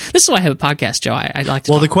franchise? This is why I have a podcast, Joe. I like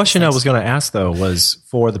to. Well, the question I was going to ask, though, was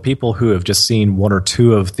for the people who have just seen one or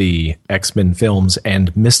two of the X-Men films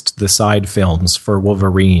and missed the side films for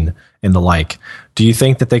Wolverine and the like, do you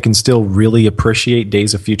think that they can still really appreciate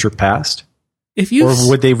Days of Future Past? Or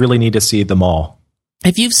would they really need to see them all?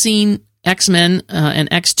 If you've seen X-Men and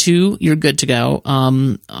X2, you're good to go.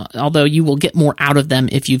 Although you will get more out of them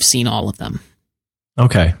if you've seen all of them.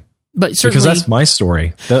 Okay. But certainly, because that's my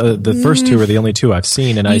story. The first two are the only two I've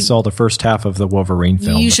seen, and I saw the first half of the Wolverine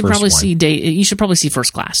film. You should probably see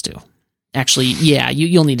First Class too. Actually, yeah,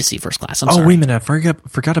 you'll need to see First Class. I'm sorry. Wait a minute, I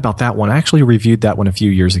forgot about that one. I actually reviewed that one a few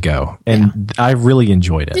years ago, and I really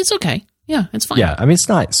enjoyed it. It's okay. Yeah, it's fine. Yeah, I mean, it's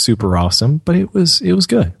not super awesome, but it was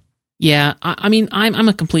good. Yeah, I mean, I'm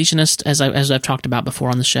a completionist, as I've talked about before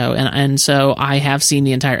on the show, and so I have seen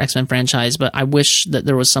the entire X-Men franchise, but I wish that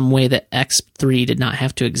there was some way that X3 did not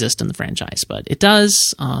have to exist in the franchise, but it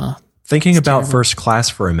does. Thinking about First Class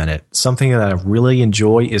for a minute, something that I really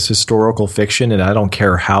enjoy is historical fiction, and I don't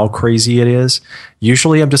care how crazy it is.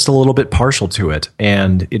 Usually I'm just a little bit partial to it,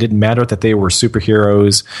 and it didn't matter that they were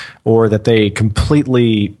superheroes or that they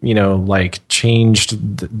completely,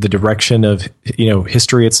 changed the direction of,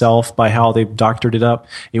 history itself by how they doctored it up.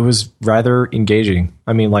 It was rather engaging.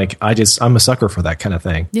 I mean, I'm a sucker for that kind of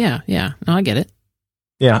thing. Yeah. No, I get it.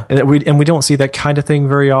 Yeah, and we don't see that kind of thing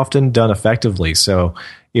very often done effectively, so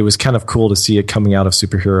it was kind of cool to see it coming out of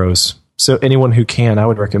superheroes. So anyone who can, I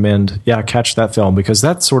would recommend, catch that film, because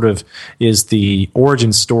that sort of is the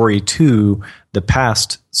origin story to the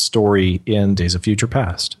past story in Days of Future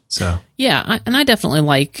Past. So yeah, and I definitely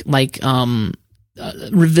like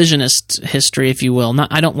revisionist history, if you will.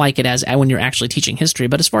 I don't like it as when you're actually teaching history,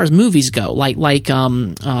 but as far as movies go,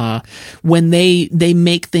 when they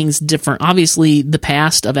make things different. Obviously, the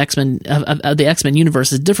past of X-Men of the X-Men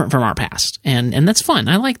universe is different from our past, and that's fun.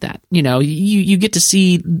 I like that. You get to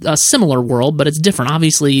see a similar world, but it's different.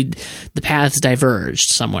 Obviously, the paths diverged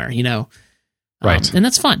somewhere. Right, and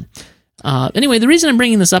that's fun. Anyway, the reason I'm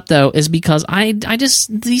bringing this up, though, is because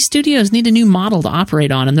these studios need a new model to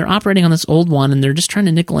operate on, and they're operating on this old one, and they're just trying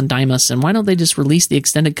to nickel and dime us, and why don't they just release the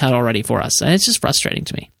extended cut already for us? It's just frustrating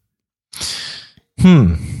to me.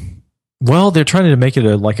 Well, they're trying to make it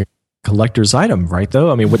a collector's item, right,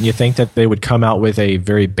 though? I mean, wouldn't you think that they would come out with a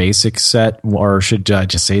very basic set, or should I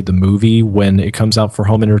just say the movie, when it comes out for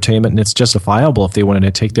home entertainment? And it's justifiable if they wanted to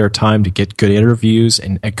take their time to get good interviews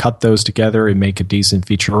and cut those together and make a decent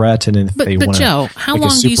featurette. And if they want Joe, how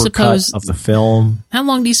long do you suppose of the film? How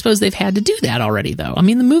long do you suppose they've had to do that already, though? I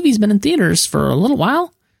mean, the movie's been in theaters for a little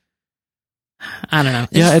while. I don't know.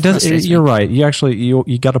 It does. You're right.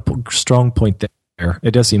 You got a strong point there.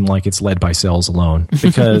 It does seem like it's led by sales alone,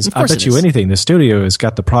 because I bet you anything, the studio has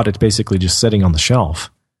got the product basically just sitting on the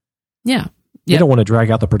shelf. Yeah. They don't want to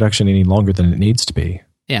drag out the production any longer than it needs to be.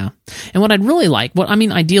 Yeah. And what I'd really like,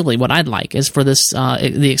 ideally what I'd like is for this,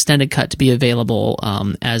 the extended cut to be available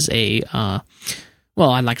as a, I'd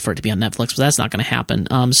like for it to be on Netflix, but that's not going to happen.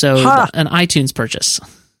 An iTunes purchase.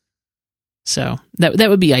 So that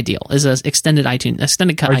would be ideal, is an extended cut.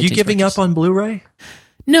 Are you iTunes giving purchase. up on Blu-ray?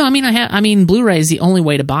 No, I mean, Blu-ray is the only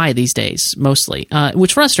way to buy these days, mostly,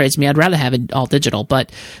 which frustrates me. I'd rather have it all digital.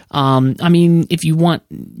 But, I mean, if you want,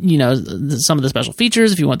 some of the special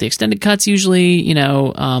features, if you want the extended cuts, usually,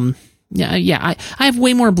 I have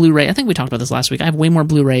way more Blu-ray. I think we talked about this last week. I have way more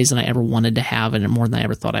Blu-rays than I ever wanted to have, and more than I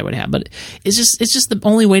ever thought I would have. But it's just the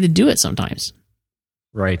only way to do it sometimes.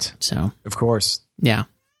 Right. So, of course. Yeah.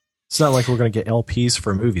 It's not like we're going to get LPs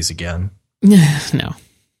for movies again. No.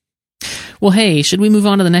 Well, hey, should we move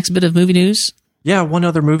on to the next bit of movie news? Yeah, one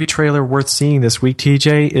other movie trailer worth seeing this week,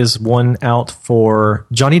 TJ, is one out for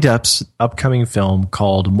Johnny Depp's upcoming film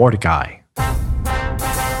called Mordecai.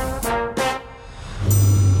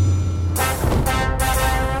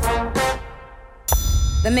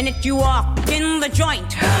 The minute you walked in the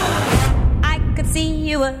joint, I could see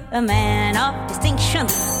you were a man of distinction,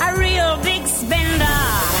 a real big spender,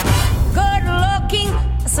 good looking,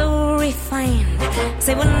 so refined.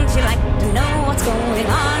 Say, wouldn't you like to know what's going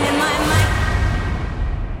on in my mind?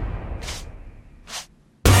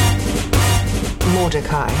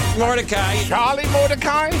 Mordecai. Charlie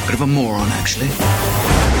Mordecai? Bit of a moron, actually.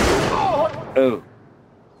 Oh,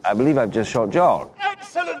 I believe I've just shot John.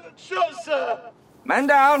 Excellent shot, sir. Man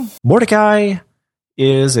down. Mordecai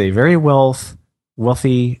is a very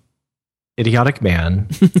wealthy, idiotic man,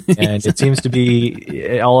 and it seems to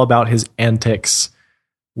be all about his antics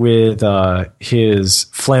with his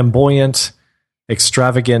flamboyant,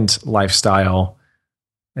 extravagant lifestyle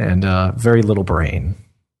and very little brain.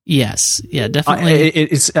 Yes, yeah, definitely.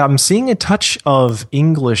 I'm seeing a touch of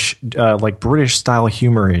English, like British style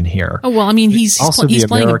humor in here. Oh well, I mean, he's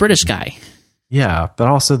playing a British guy. Yeah, but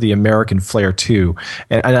also the American flair too.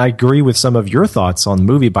 And I agree with some of your thoughts on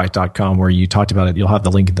MovieByte.com where you talked about it. You'll have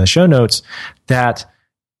the link in the show notes. That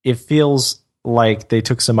it feels like they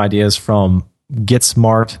took some ideas from Get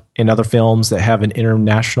Smart and other films that have an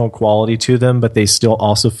international quality to them, but they still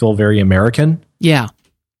also feel very American. Yeah.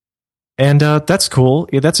 And that's cool.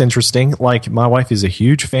 Yeah, that's interesting. Like, my wife is a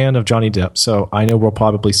huge fan of Johnny Depp, so I know we'll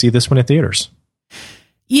probably see this one in theaters.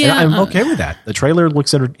 Yeah, and I'm okay with that. The trailer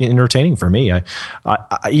looks entertaining for me. I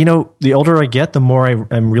the older I get, the more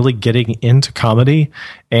I'm really getting into comedy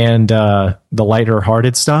and the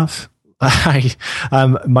lighter-hearted stuff.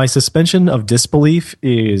 My suspension of disbelief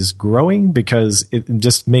is growing because it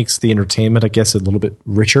just makes the entertainment, I guess, a little bit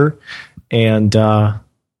richer. And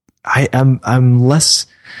I'm less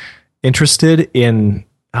interested in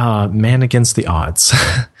Man Against the Odds.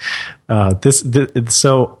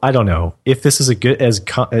 So I don't know if this is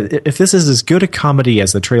as good a comedy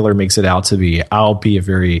as the trailer makes it out to be. I'll be a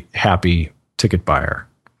very happy ticket buyer.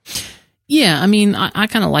 Yeah, I mean, I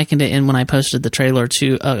kind of likened it in when I posted the trailer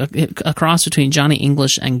to a cross between Johnny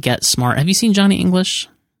English and Get Smart. Have you seen Johnny English?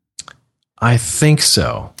 I think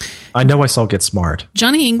so. I know I saw Get Smart.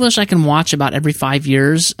 Johnny English I can watch about every 5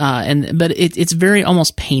 years, but it's very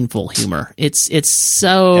almost painful humor. It's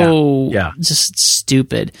so just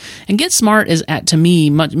stupid. And Get Smart is to me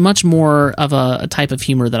much more of a type of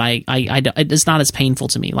humor that I it's not as painful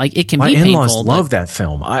to me. Like, it can be painful. My in-laws love that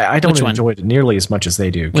film. I don't enjoy it nearly as much as they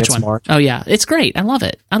do. Which Get one? Smart. Oh yeah, it's great. I love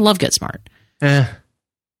it. I love Get Smart.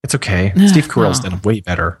 It's okay. Steve Carell's done way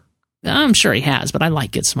better. I'm sure he has, but I like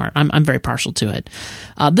Get Smart. I'm very partial to it.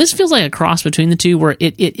 This feels like a cross between the two, where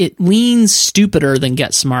it leans stupider than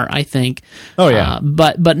Get Smart, I think. Oh yeah,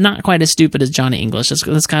 but not quite as stupid as Johnny English.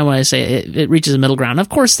 That's kind of why I say it reaches a middle ground. Of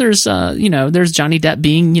course, there's Johnny Depp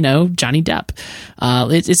being Johnny Depp.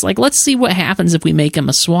 It's like, let's see what happens if we make him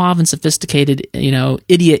a suave and sophisticated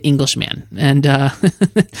idiot Englishman. And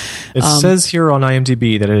it says here on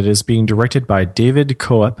IMDb that it is being directed by David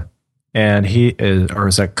Koepp. And he is, or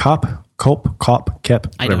is that Kep?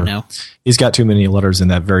 I don't know. He's got too many letters in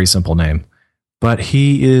that very simple name. But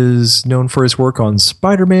he is known for his work on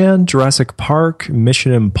Spider-Man, Jurassic Park,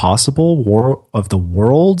 Mission Impossible, War of the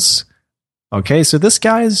Worlds. Okay, so this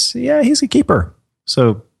guy's, he's a keeper.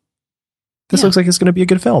 So this looks like it's going to be a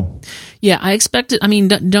good film. Yeah, I expect it. I mean,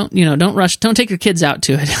 don't rush. Don't take your kids out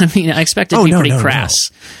to it. I mean, I expect it to be pretty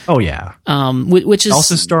crass. No. Oh yeah. Which is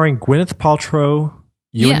also starring Gwyneth Paltrow,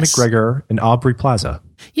 Ewan McGregor, and Aubrey Plaza.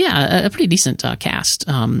 Yeah, a pretty decent cast.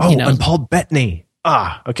 And Paul Bettany.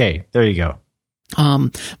 Okay, there you go.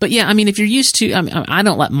 But yeah, I mean, if you're used to, I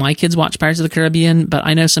don't let my kids watch Pirates of the Caribbean, but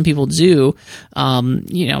I know some people do.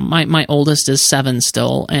 My oldest is 7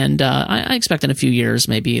 still, and I expect in a few years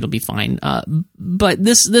maybe it'll be fine. But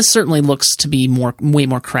this certainly looks to be way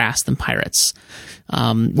more crass than Pirates.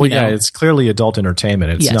 It's clearly adult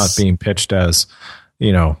entertainment. It's not being pitched as,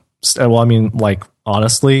 Well, I mean, like,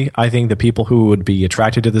 honestly, I think the people who would be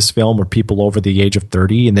attracted to this film are people over the age of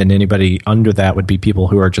 30, and then anybody under that would be people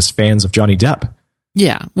who are just fans of Johnny Depp.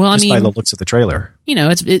 Yeah, well, just by the looks of the trailer,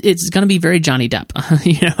 it's going to be very Johnny Depp.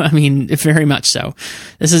 Very much so.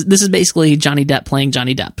 This is basically Johnny Depp playing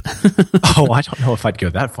Johnny Depp. Oh, I don't know if I'd go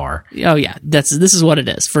that far. Oh yeah, this is what it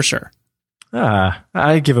is for sure.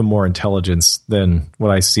 I give him more intelligence than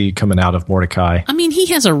what I see coming out of Mordecai. I mean, he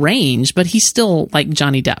has a range, but he's still like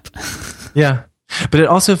Johnny Depp. Yeah, but it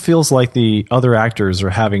also feels like the other actors are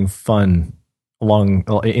having fun along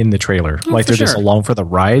in the trailer. Like they're just along for the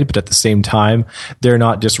ride, but at the same time, they're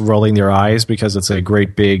not just rolling their eyes because it's a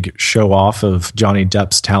great big show off of Johnny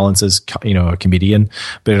Depp's talents as a comedian.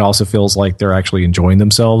 But it also feels like they're actually enjoying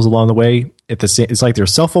themselves along the way. It's like they're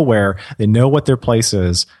self-aware. They know what their place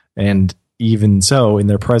is, and even so, in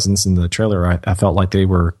their presence in the trailer, I felt like they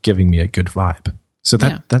were giving me a good vibe. So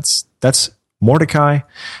that's Mordecai.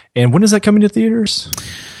 And when is that coming to theaters?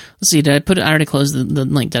 Let's see. I already closed the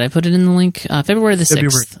link. Did I put it in the link? February the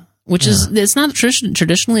 6th, which is, it's not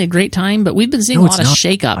traditionally a great time, but we've been seeing a lot of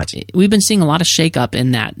shakeup. We've been seeing a lot of shakeup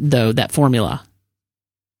in that formula.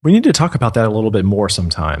 We need to talk about that a little bit more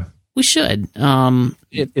sometime. We should.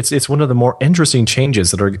 It's one of the more interesting changes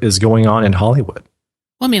that is going on in Hollywood.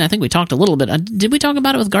 Well, I mean, I think we talked a little bit. Did we talk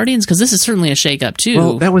about it with Guardians? Because this is certainly a shakeup too.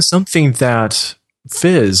 Well, that was something that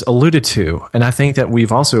Fizz alluded to, and I think that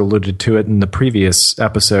we've also alluded to it in the previous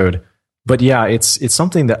episode. But yeah, it's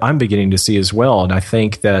something that I'm beginning to see as well. And I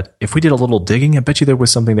think that if we did a little digging, I bet you there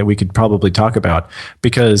was something that we could probably talk about,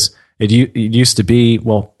 because it used to be,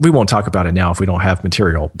 well, we won't talk about it now if we don't have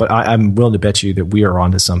material, but I'm willing to bet you that we are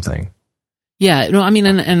onto something. Yeah, no, I mean,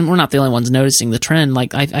 and we're not the only ones noticing the trend.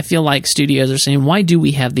 Like, I feel like studios are saying, why do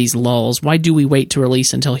we have these lulls? Why do we wait to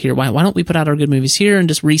release until here? Why don't we put out our good movies here and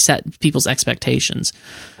just reset people's expectations?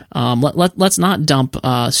 Let's not dump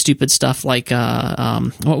stupid stuff like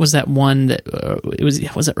what was that one that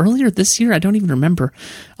was it earlier this year? I don't even remember.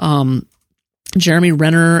 Jeremy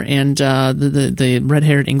Renner and the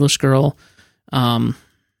red-haired English girl.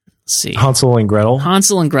 Let's see. Hansel and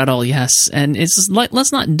Gretel, yes. And it's just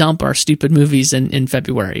let's not dump our stupid movies in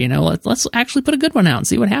February. Let's actually put a good one out and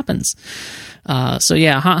see what happens. So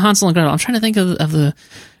yeah, Hansel and Gretel. I'm trying to think of the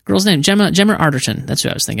girl's name. Gemma Arterton. That's who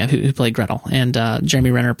I was thinking of, who played Gretel. And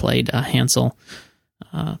Jeremy Renner played Hansel.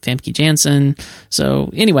 Famke Janssen.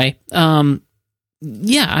 So anyway,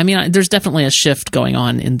 yeah, I mean, there's definitely a shift going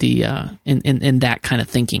on in the in that kind of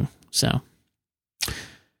thinking. So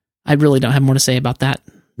I really don't have more to say about that.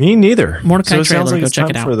 Me neither. Mordecai trailer. Go check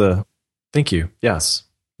it out. Thank you. Yes,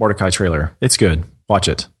 Mordecai trailer. It's good. Watch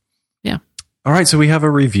it. Yeah. All right. So we have a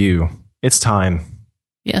review. It's time.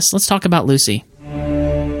 Yes. Let's talk about Lucy.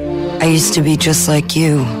 I used to be just like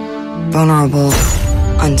you, vulnerable,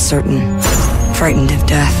 uncertain, frightened of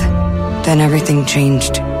death. Then everything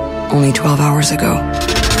changed. Only 12 hours ago.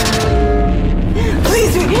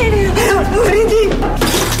 Please, we can't. I don't know anything.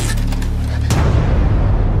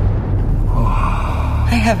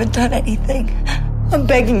 I haven't done anything. I'm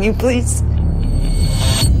begging you, please.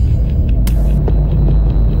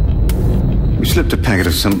 We slipped a packet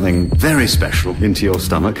of something very special into your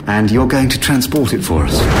stomach, and you're going to transport it for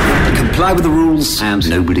us. Comply with the rules, and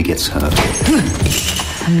nobody gets hurt.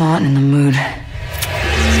 I'm not in the mood.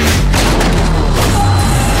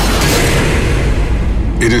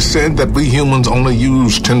 It is said that we humans only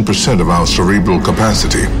use 10% of our cerebral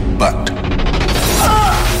capacity, but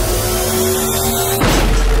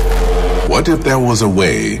what if there was a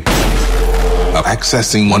way of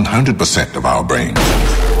accessing 100% of our brain?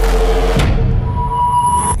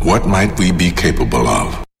 What might we be capable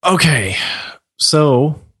of? Okay,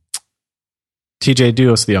 so TJ,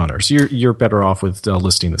 do us the honors. You're better off with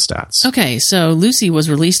listing the stats. Okay, so Lucy was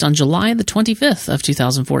released on July the 25th of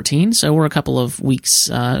 2014, so we're a couple of weeks,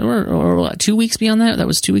 or 2 weeks beyond that. That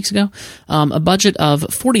was 2 weeks ago. A budget of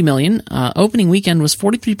 $40 million. Opening weekend was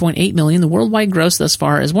 $43.8 million. The worldwide gross thus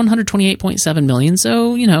far is $128.7 million,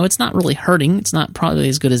 so, it's not really hurting. It's not probably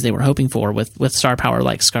as good as they were hoping for with star power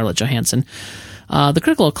like Scarlett Johansson. The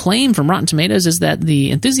critical acclaim from Rotten Tomatoes is that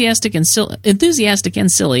the enthusiastic and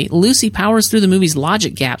silly Lucy powers through the movie's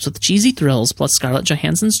logic gaps with cheesy thrills plus Scarlett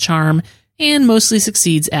Johansson's charm and mostly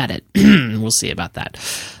succeeds at it. We'll see about that.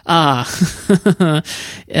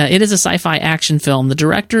 It is a sci-fi action film. The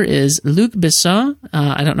director is Luc Besson.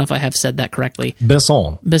 I don't know if I have said that correctly.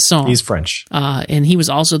 Besson. He's French. And he was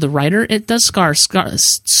also the writer. It does Starlight.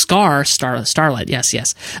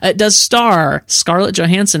 Yes. It does star Scarlett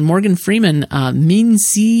Johansson, Morgan Freeman, Min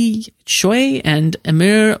Si Choi, and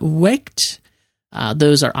Amir Wecht.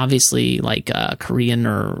 Those are obviously like Korean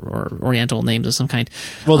or Oriental names of some kind.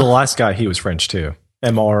 Well, the last guy, he was French too.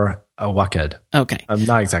 M.R. Waked. Okay. I'm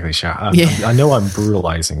not exactly sure. I know I'm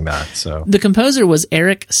brutalizing that. So the composer was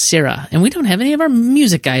Eric Serra, and we don't have any of our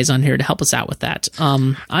music guys on here to help us out with that.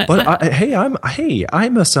 I'm a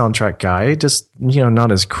soundtrack guy, just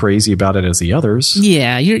not as crazy about it as the others.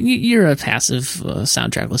 Yeah, you're a passive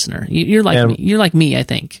soundtrack listener. You're like me. You're like me, I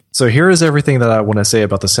think. So here is everything that I want to say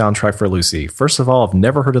about the soundtrack for Lucy. First of all, I've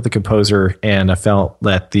never heard of the composer, and I felt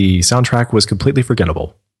that the soundtrack was completely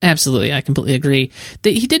forgettable. Absolutely, I completely agree.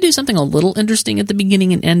 He did do something a little interesting at the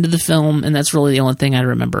beginning and end of the film, and that's really the only thing I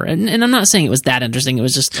remember. And I'm not saying it was that interesting; it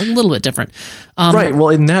was just a little bit different. Right. Well,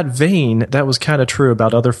 in that vein, that was kind of true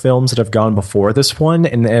about other films that have gone before this one.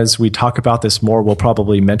 And as we talk about this more, we'll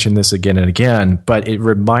probably mention this again and again. But it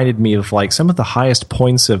reminded me of like some of the highest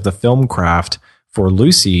points of the film craft for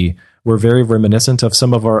Lucy were very reminiscent of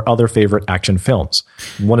some of our other favorite action films.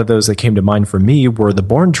 One of those that came to mind for me were the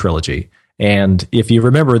Bourne trilogy. And if you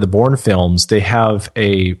remember the Bourne films, they have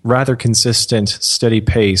a rather consistent,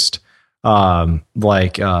 steady-paced, rhythm-driven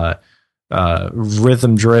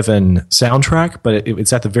soundtrack. But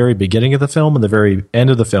it's at the very beginning of the film and the very end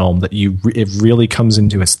of the film that it really comes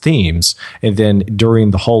into its themes. And then during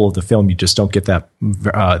the whole of the film, you just don't get that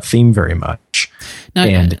theme very much. Now,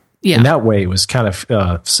 in that way, it was kind of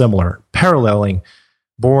similar, paralleling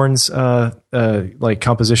Bourne's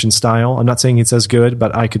composition style. I'm not saying it's as good,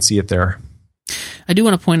 but I could see it there. I do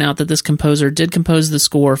want to point out that this composer did compose the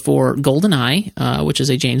score for GoldenEye, which is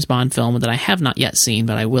a James Bond film that I have not yet seen,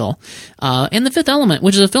 but I will, and The Fifth Element,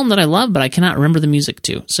 which is a film that I love, but I cannot remember the music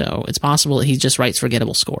to. So it's possible that he just writes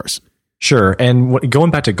forgettable scores. Sure. And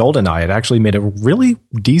going back to GoldenEye, it actually made a really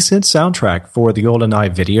decent soundtrack for the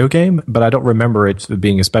GoldenEye video game, but I don't remember it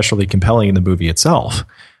being especially compelling in the movie itself.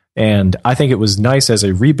 And I think it was nice as a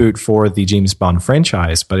reboot for the James Bond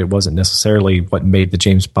franchise, but it wasn't necessarily what made the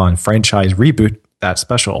James Bond franchise reboot that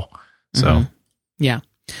special. So, Yeah.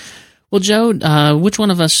 Well, Joe, which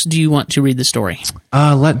one of us do you want to read the story?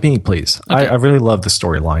 Let me, please. Okay. I really love the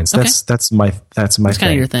storylines. That's my thing.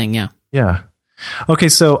 Kind of your thing, yeah. Yeah. Okay,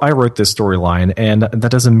 so I wrote this storyline, and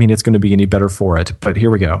that doesn't mean it's going to be any better for it, but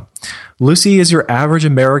here we go. Lucy is your average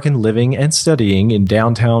American living and studying in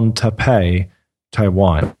downtown Taipei,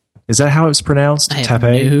 Taiwan. Is that how it's pronounced? I have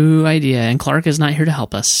no idea, and Clark is not here to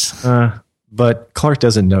help us. But Clark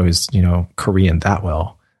doesn't know his, Korean that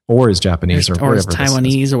well, or his Japanese, or his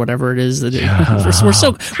Taiwanese, or whatever it is. We're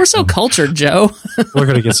so cultured, Joe. We're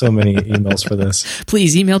going to get so many emails for this.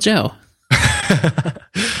 Please email Joe.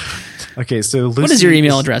 Okay, so Lucy, what is your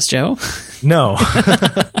email address, Joe? No.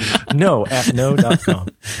 no@no.com.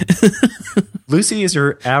 Lucy is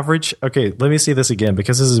your average... Okay, let me say this again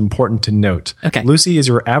because this is important to note. Okay. Lucy is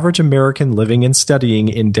your average American living and studying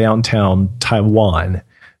in downtown Taiwan.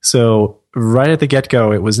 So right at the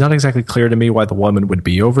get-go, it was not exactly clear to me why the woman would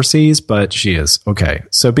be overseas, but she is. Okay,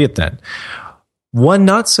 so be it then. One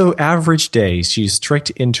not-so-average day, she's tricked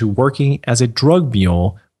into working as a drug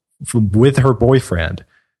mule with her boyfriend,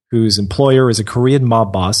 whose employer is a Korean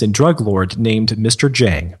mob boss and drug lord named Mr.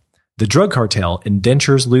 Jang. The drug cartel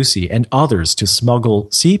indentures Lucy and others to smuggle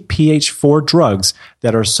CPH4 drugs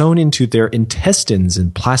that are sewn into their intestines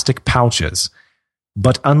in plastic pouches.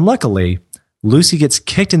 But unluckily, Lucy gets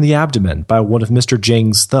kicked in the abdomen by one of Mr.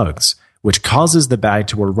 Jang's thugs, which causes the bag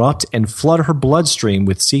to erupt and flood her bloodstream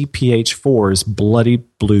with CPH4's bloody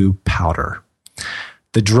blue powder.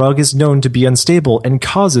 The drug is known to be unstable and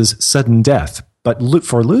causes sudden death. But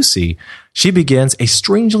for Lucy, she begins a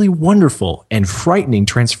strangely wonderful and frightening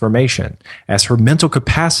transformation as her mental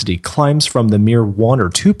capacity climbs from the mere 1 or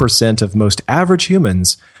 2% of most average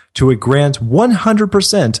humans to a grand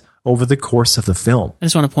 100% over the course of the film. I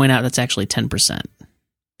just want to point out that's actually 10%.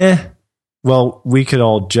 Well, we could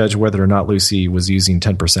all judge whether or not Lucy was using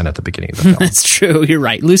 10% at the beginning of the film. That's true. You're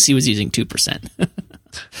right. Lucy was using 2%.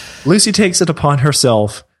 Lucy takes it upon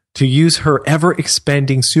herself to use her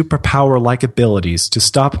ever-expanding superpower-like abilities to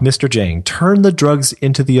stop Mr. Jang, turn the drugs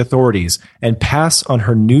into the authorities, and pass on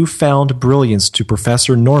her newfound brilliance to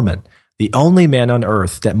Professor Norman, the only man on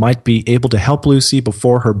Earth that might be able to help Lucy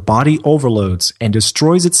before her body overloads and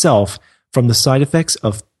destroys itself from the side effects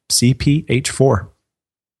of CPH4.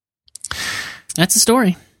 That's the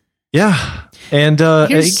story. Yeah. And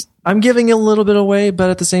I'm giving a little bit away,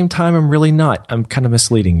 but at the same time, I'm really not. I'm kind of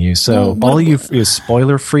misleading you. So all you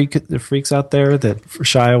spoiler freaks out there that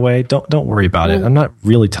shy away, don't worry about it. I'm not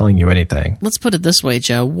really telling you anything. Let's put it this way,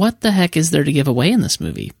 Joe. What the heck is there to give away in this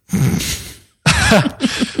movie?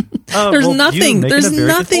 There's nothing. There's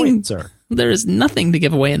nothing. Point, There is nothing to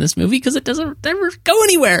give away in this movie because it doesn't ever go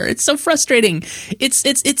anywhere. It's so frustrating.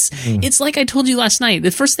 It's like I told you last night.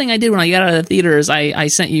 The first thing I did when I got out of the theater is I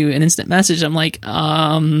sent you an instant message. I'm like,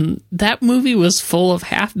 that movie was full of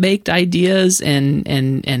half-baked ideas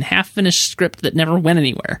and half-finished script that never went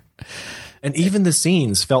anywhere. And even the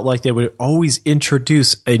scenes felt like they would always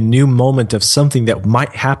introduce a new moment of something that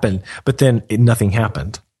might happen, but then nothing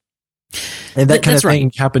happened. And that kind of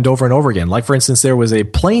thing happened over and over again. Like, for instance, there was a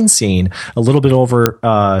plane scene a little bit over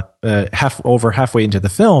halfway into the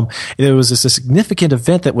film. There was a significant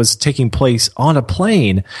event that was taking place on a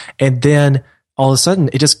plane, and then all of a sudden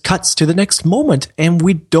it just cuts to the next moment, and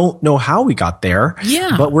we don't know how we got there.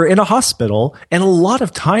 Yeah. But we're in a hospital, and a lot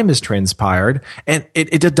of time has transpired, and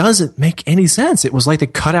it doesn't make any sense. It was like they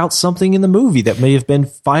cut out something in the movie that may have been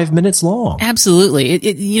 5 minutes long. Absolutely.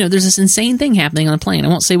 There's this insane thing happening on a plane. I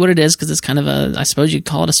won't say what it is because it's kind of I suppose you'd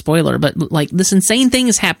call it a spoiler, but like this insane thing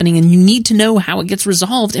is happening and you need to know how it gets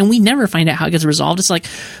resolved, and we never find out how it gets resolved. It's like,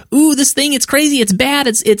 ooh, this thing, it's crazy, it's bad,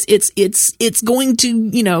 it's going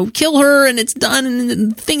to, kill her, and it's done, and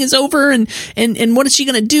the thing is over, and what is she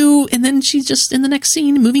going to do? And then she's just in the next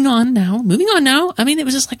scene, moving on now. I mean, it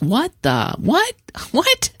was just like, what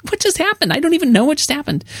just happened? I don't even know what just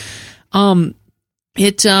happened.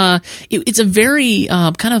 It's a very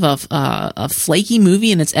kind of a flaky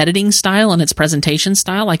movie in its editing style and its presentation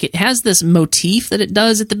style. Like, it has this motif that it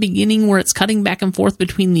does at the beginning where it's cutting back and forth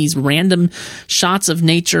between these random shots of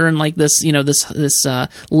nature and like this, this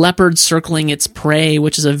leopard circling its prey,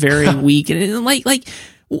 which is a very weak and like.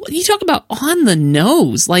 You talk about on the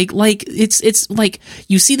nose, like it's like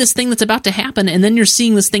you see this thing that's about to happen, and then you're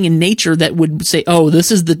seeing this thing in nature that would say, "Oh,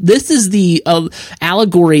 this is the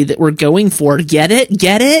allegory that we're going for." Get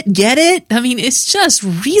it? I mean, it's just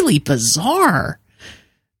really bizarre.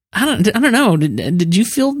 I don't know. Did you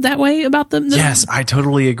feel that way about them? Yes, I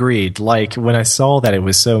totally agreed. Like, when I saw that it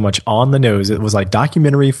was so much on the nose, it was like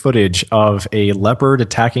documentary footage of a leopard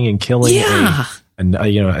attacking and killing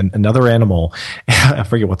another animal. I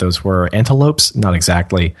forget what those were. Antelopes? Not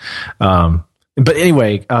exactly. But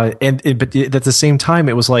anyway, but at the same time,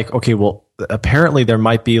 it was like, okay, well, apparently there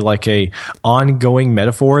might be like a ongoing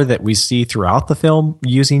metaphor that we see throughout the film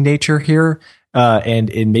using nature here.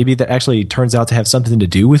 And maybe that actually turns out to have something to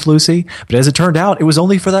do with Lucy. But as it turned out, it was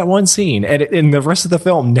only for that one scene. And the rest of the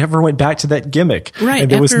film never went back to that gimmick. Right. And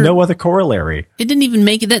there was no other corollary. It didn't even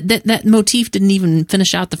make it, that motif didn't even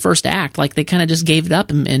finish out the first act. Like, they kind of just gave it up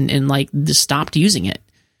and like just stopped using it.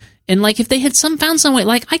 And like, if they had found some way,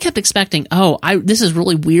 like, I kept expecting, this is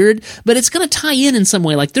really weird, but it's going to tie in some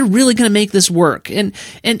way. Like, they're really going to make this work. And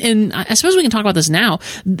I suppose we can talk about this now.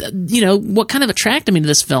 What kind of attracted me to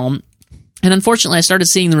this film. And unfortunately, I started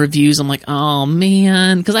seeing the reviews. I'm like, oh,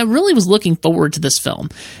 man, because I really was looking forward to this film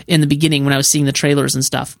in the beginning when I was seeing the trailers and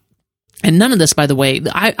stuff. And none of this, by the way,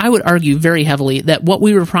 I would argue very heavily that what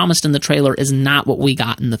we were promised in the trailer is not what we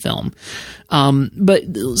got in the film.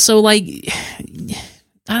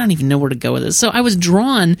 I don't even know where to go with this. So I was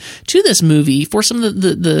drawn to this movie for some of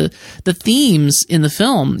the themes in the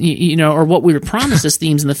film, or what we were promised as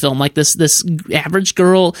themes in the film, like this average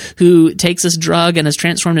girl who takes this drug and is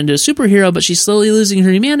transformed into a superhero, but she's slowly losing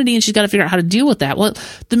her humanity, and she's got to figure out how to deal with that. Well,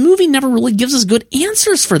 the movie never really gives us good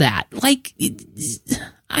answers for that. Like,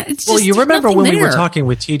 you remember when we were talking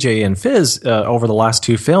with TJ and Fizz over the last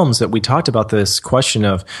two films that we talked about this question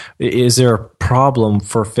of, is there a problem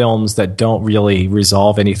for films that don't really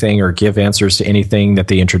resolve anything or give answers to anything that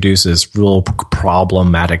they introduce as real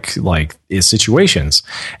problematic situations?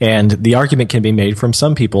 And the argument can be made from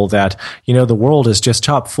some people that, the world is just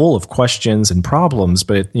chock full of questions and problems,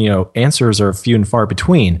 but answers are few and far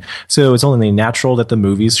between. So it's only natural that the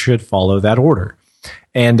movies should follow that order.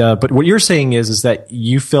 And but what you're saying is that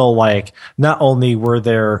you feel like not only were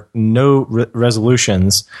there no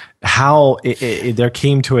resolutions, how there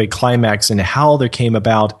came to a climax and how there came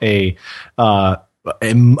about the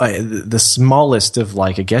smallest of,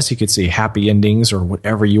 like, I guess you could say happy endings or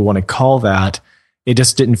whatever you want to call that. It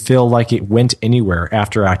just didn't feel like it went anywhere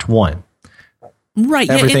after Act 1. Right.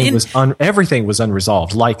 Everything was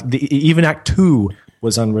unresolved. Like even Act 2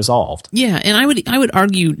 was unresolved. Yeah, and I would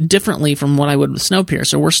argue differently from what I would with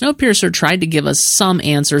Snowpiercer, where Snowpiercer tried to give us some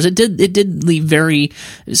answers. It did leave very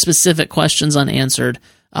specific questions unanswered,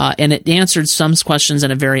 and it answered some questions in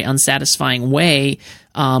a very unsatisfying way.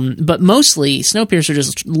 But mostly, Snowpiercer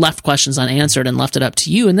just left questions unanswered and left it up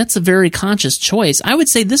to you, and that's a very conscious choice. I would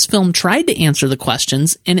say this film tried to answer the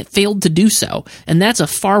questions, and it failed to do so, and that's a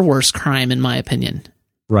far worse crime, in my opinion.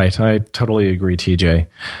 Right, I totally agree, TJ.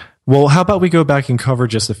 Well, how about we go back and cover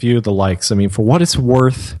just a few of the likes? I mean, for what it's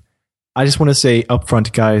worth, I just want to say up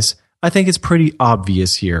front, guys, I think it's pretty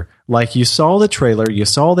obvious here. Like, you saw the trailer, you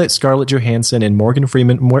saw that Scarlett Johansson and Morgan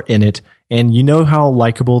Freeman were in it, and you know how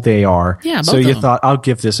likable they are. Yeah, so you thought, I'll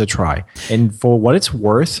give this a try. And for what it's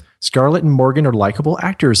worth, Scarlett and Morgan are likable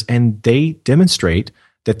actors, and they demonstrate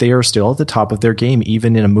that they are still at the top of their game,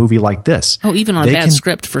 even in a movie like this. Oh, even on a bad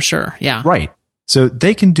script, for sure. Yeah. Right. So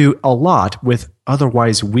they can do a lot with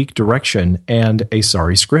otherwise weak direction and a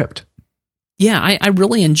sorry script. Yeah, I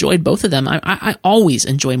really enjoyed both of them. I always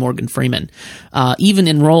enjoy Morgan Freeman, even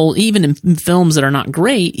in films that are not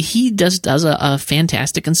great. He does a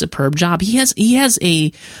fantastic and superb job. He has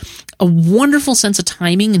a wonderful sense of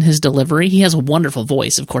timing in his delivery. He has a wonderful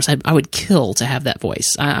voice. Of course, I would kill to have that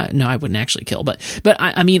voice. No, I wouldn't actually kill, but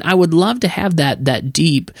I mean, I would love to have that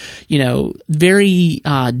deep, very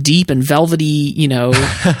deep and velvety, You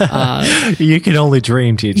can only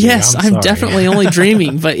dream, TJ. Yes, I'm sorry. definitely only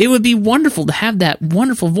dreaming, but it would be wonderful to have that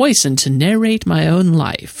wonderful voice and to narrate my own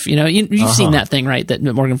life. You've seen that thing, right? That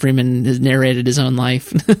Morgan Freeman has narrated his own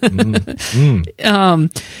life.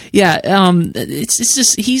 It's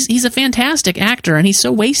just he's a fantastic actor, and he's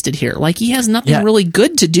so wasted here. Like, he has nothing really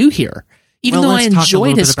good to do here, even though I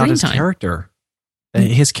enjoyed his screen time.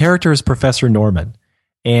 His character is Professor Norman,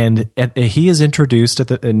 and he is introduced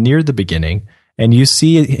near the beginning, and you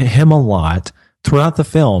see him a lot throughout the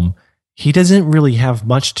film. He doesn't really have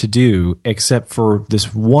much to do except for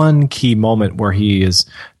this one key moment where he is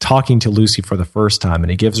talking to Lucy for the first time,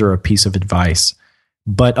 and he gives her a piece of advice.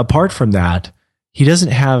 But apart from that, he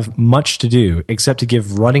doesn't have much to do except to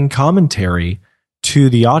give running commentary to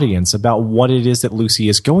the audience about what it is that Lucy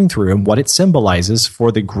is going through and what it symbolizes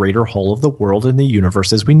for the greater whole of the world and the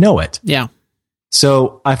universe as we know it. Yeah.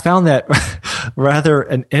 So I found that rather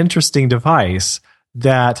an interesting device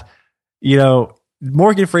that,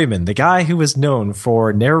 Morgan Freeman, the guy who was known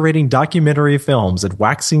for narrating documentary films and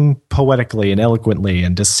waxing poetically and eloquently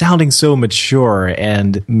and just sounding so mature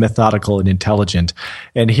and methodical and intelligent.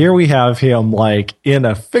 And here we have him like in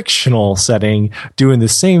a fictional setting doing the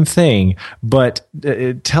same thing, but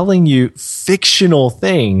telling you fictional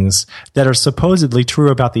things that are supposedly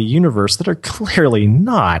true about the universe that are clearly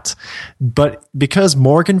not. But because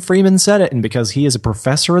Morgan Freeman said it and because he is a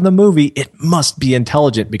professor in the movie, it must be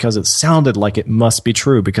intelligent because it sounded like it must be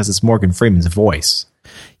true because it's Morgan Freeman's voice.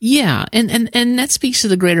 Yeah, and that speaks to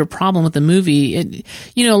the greater problem with the movie.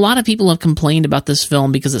 A lot of people have complained about this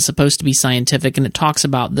film because it's supposed to be scientific, and it talks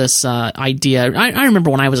about this idea. I remember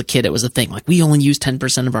when I was a kid, it was a thing, like, we only use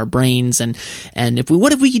 10% of our brains, and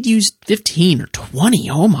what if we could use 15 or 20?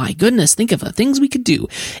 Oh my goodness, think of the things we could do.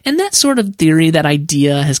 And that sort of theory, that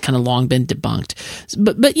idea, has kind of long been debunked.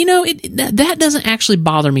 But that doesn't actually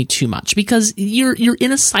bother me too much, because you're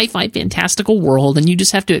in a sci-fi fantastical world, and you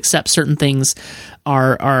just have to accept certain things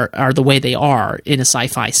are the way they are in a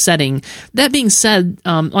sci-fi setting. That being said,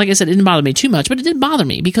 like I said, it didn't bother me too much, but it did bother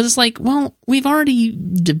me because it's like, well, we've already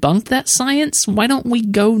debunked that science. Why don't we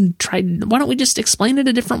just explain it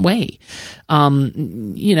a different way? I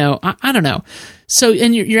don't know. So,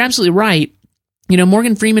 and you're absolutely right.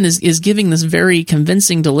 Morgan Freeman is giving this very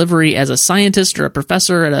convincing delivery as a scientist or a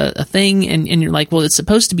professor at a thing, and you're like, well, it's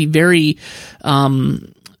supposed to be very,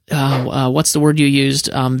 what's the word you used?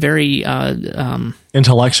 Very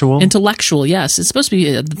intellectual. Intellectual, yes. It's supposed to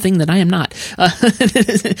be the thing that I am not.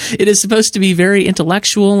 It is supposed to be very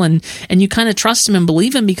intellectual, and you kind of trust him and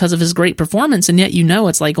believe him because of his great performance, and yet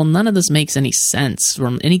it's like, well, none of this makes any sense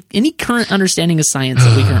from any current understanding of science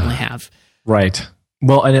that we currently have. Right.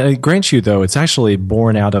 Well, and I grant you, though, it's actually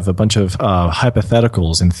born out of a bunch of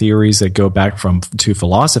hypotheticals and theories that go back to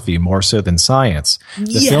philosophy more so than science.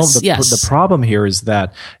 The problem here is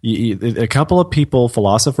that a couple of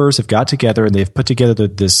philosophers have got together and they've put together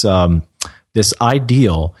this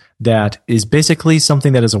ideal that is basically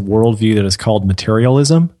something that is a worldview that is called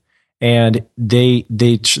materialism. And they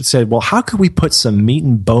said, well, how could we put some meat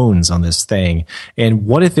and bones on this thing? And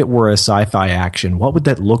what if it were a sci-fi action? What would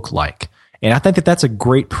that look like? And I think that that's a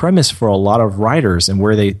great premise for a lot of writers, and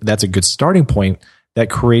that's a good starting point that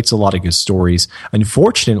creates a lot of good stories.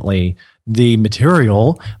 Unfortunately, the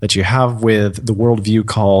material that you have with the worldview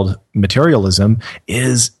called materialism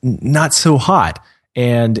is not so hot.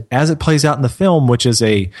 And as it plays out in the film, which is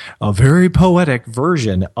a very poetic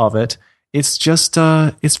version of it, it's just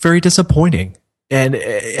it's very disappointing. And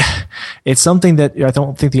it's something that I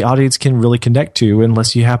don't think the audience can really connect to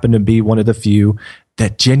unless you happen to be one of the few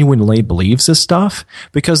that genuinely believes this stuff,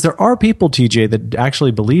 because there are people, TJ, that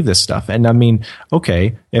actually believe this stuff. And I mean,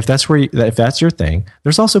 okay, if that's your thing,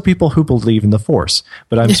 there's also people who believe in the Force.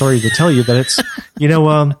 But I'm sorry to tell you that it's,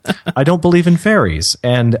 I don't believe in fairies,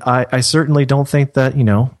 and I certainly don't think that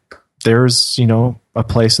there's, a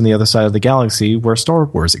place in the other side of the galaxy where Star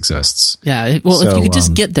Wars exists. Yeah. Well, if you could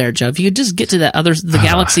just get there, Joe, if you could just get to the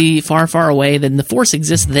galaxy far, far away, then the Force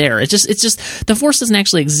exists there. It's just the Force doesn't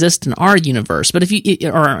actually exist in our universe, but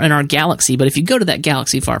or in our galaxy, but if you go to that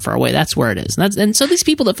galaxy far, far away, that's where it is. And so these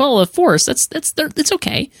people that follow the Force, it's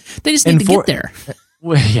okay. They just need to get there.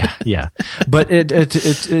 Well, yeah. But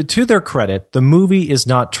to their credit, the movie is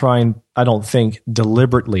not trying, I don't think,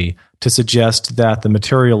 deliberately to suggest that the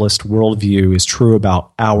materialist worldview is true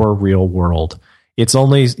about our real world. It's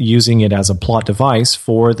only using it as a plot device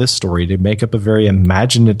for this story to make up a very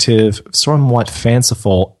imaginative, somewhat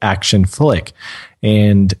fanciful action flick.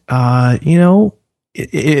 And,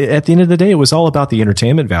 at the end of the day, it was all about the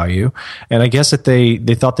entertainment value. And I guess that they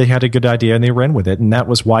thought they had a good idea and they ran with it. And that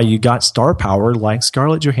was why you got star power like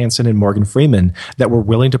Scarlett Johansson and Morgan Freeman that were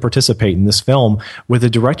willing to participate in this film with a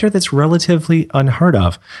director that's relatively unheard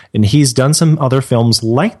of. And he's done some other films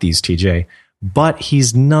like these, TJ, but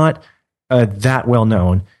he's not that well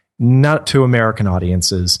known, not to American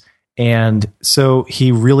audiences. And so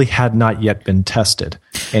he really had not yet been tested.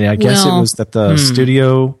 And I guess it was that the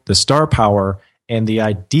studio, the star power, and the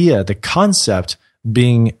idea, the concept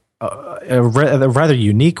being a rather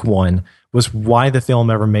unique one was why the film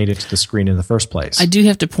ever made it to the screen in the first place. I do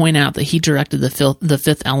have to point out that he directed The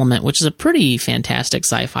Fifth Element, which is a pretty fantastic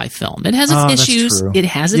sci-fi film. It has its issues. It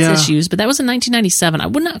has its issues, but that was in 1997. I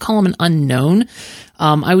would not call him an unknown.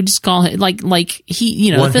 I would just call it like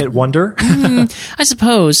he, one-hit wonder. I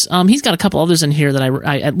suppose. He's got a couple others in here that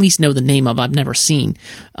I at least know the name of. I've never seen.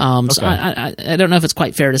 So I don't know if it's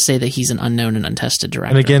quite fair to say that he's an unknown and untested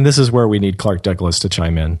director. And again, this is where we need Clark Douglas to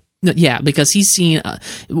chime in. Yeah, because he's seen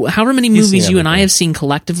however many movies you and I have seen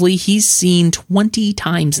collectively, he's seen 20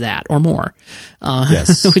 times that or more.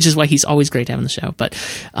 Yes. Which is why he's always great to have on the show. But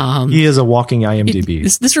he is a walking IMDb.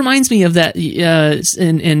 This reminds me of that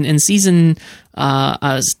in season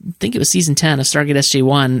I think it was season 10 of Stargate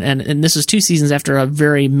SG-1, and this was 2 seasons after a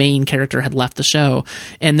very main character had left the show,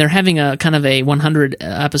 and they're having a kind of a 100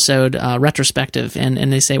 episode retrospective,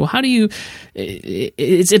 and they say, well, how do you?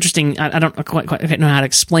 It's interesting. I don't quite know how to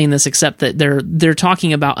explain this, except that they're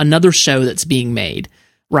talking about another show that's being made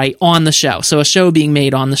right on the show, so a show being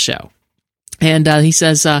made on the show. And he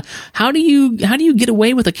says, "How do you get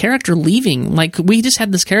away with a character leaving? Like, we just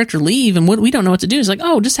had this character leave, and we don't know what to do." It's like,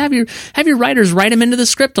 "Oh, just have your writers write him into the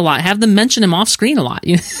script a lot, have them mention him off screen a lot."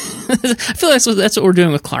 I feel like that's what we're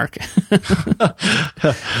doing with Clark.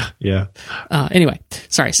 Yeah. Anyway,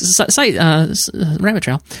 sorry. Rabbit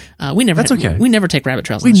trail. That's okay. We never take rabbit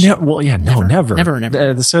trails.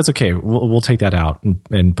 Never. So it's okay. We'll take that out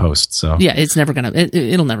in post. So yeah, it's never gonna.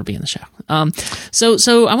 It'll never be in the show.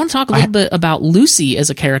 So I want to talk a little bit about Lucy as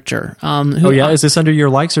a character. Is this under your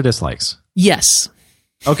likes or dislikes? Yes.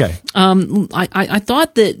 Okay. I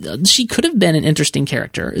thought that she could have been an interesting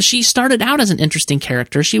character. She started out as an interesting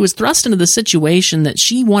character. She was thrust into the situation that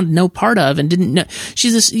she wanted no part of and didn't know.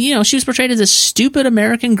 She's this, she was portrayed as this stupid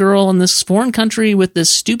American girl in this foreign country with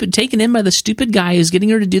this taken in by the stupid guy who's getting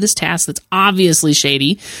her to do this task that's obviously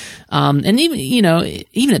shady. And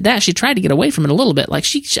even at that, she tried to get away from it a little bit. Like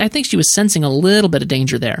I think she was sensing a little bit of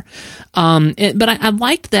danger there. But I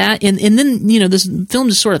liked that. And then, this film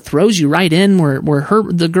just sort of throws you right in where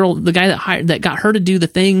the guy that got her to do the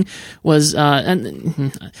thing was,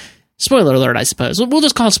 spoiler alert, I suppose. We'll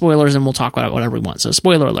just call it spoilers and we'll talk about whatever we want. So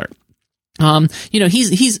spoiler alert.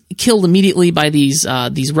 He's killed immediately by these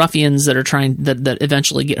ruffians that are trying that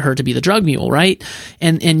eventually get her to be the drug mule, right?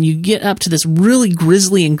 And you get up to this really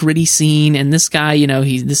grisly and gritty scene, and this guy,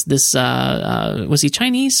 he's was he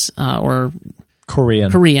Chinese or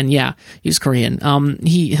Korean, yeah, he was Korean. Oh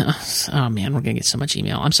man, we're gonna get so much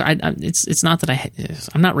email. I'm sorry. It's not that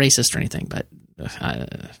I'm not racist or anything, but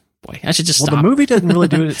boy, I should just stop. Well, the movie doesn't really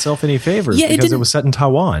do itself any favors because it was set in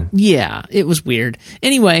Taiwan. Yeah, it was weird.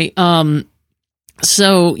 Anyway,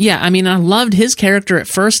 so yeah, I mean, I loved his character at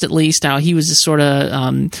first, at least. How he was just sort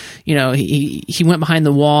of, he went behind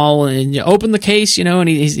the wall and opened the case, and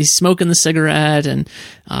he's smoking the cigarette, and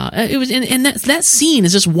it was, and that scene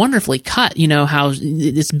is just wonderfully cut. How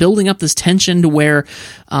it's building up this tension to where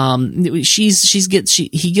he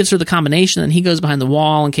gives her the combination, and he goes behind the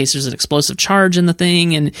wall in case there's an explosive charge in the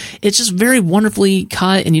thing, and it's just very wonderfully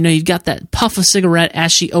cut. And you've got that puff of cigarette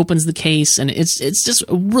as she opens the case, and it's just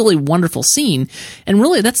a really wonderful scene. And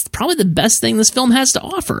really, that's probably the best thing this film has to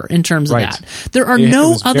offer in terms of that. There are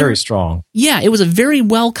no other. Very strong. Yeah, it was a very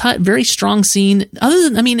well cut, very strong scene. Other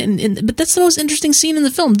than, but that's the most interesting scene in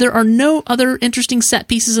the film. There are no other interesting set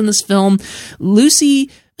pieces in this film. Lucy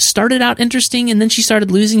started out interesting, and then she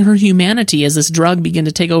started losing her humanity as this drug began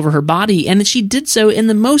to take over her body, and she did so in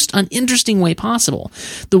the most uninteresting way possible.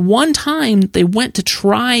 The one time they went to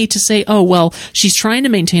try to say, oh, well, she's trying to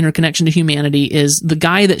maintain her connection to humanity, is the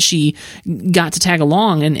guy that she got to tag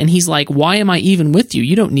along, and he's like, why am I even with you?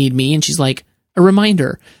 You don't need me. And she's like, a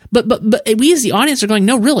reminder. But we as the audience are going,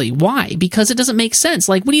 no, really, why? Because it doesn't make sense.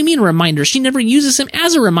 Like, what do you mean a reminder? She never uses him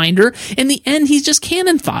as a reminder. In the end, he's just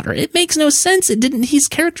cannon fodder. It makes no sense. His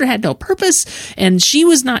character had no purpose, and she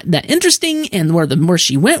was not that interesting, and where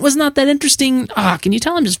she went was not that interesting. Can you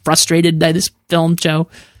tell I'm just frustrated by this film, Joe?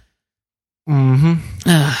 Mm-hmm.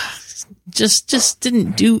 Just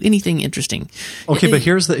didn't do anything interesting. Okay, but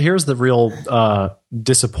here's the real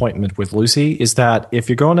disappointment with Lucy, is that if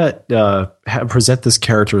you're going to present this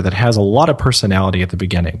character that has a lot of personality at the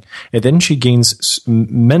beginning, and then she gains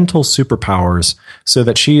mental superpowers so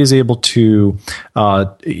that she is able to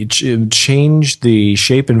change the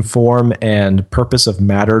shape and form and purpose of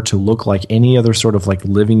matter to look like any other sort of like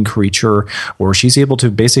living creature, or she's able to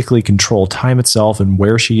basically control time itself and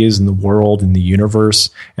where she is in the world, in the universe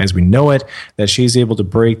as we know it, that she's able to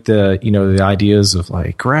break the ideas of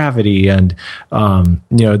like gravity and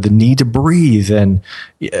the need to breathe and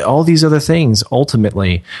all these other things.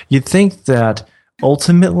 Ultimately, you'd think that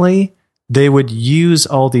ultimately they would use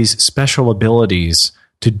all these special abilities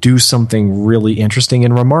to do something really interesting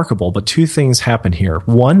and remarkable. But two things happen here.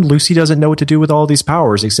 One, Lucy doesn't know what to do with all these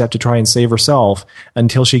powers except to try and save herself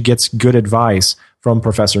until she gets good advice from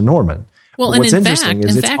Professor Norman. Well, and in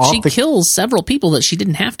fact, she kills several people that she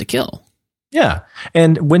didn't have to kill. Yeah.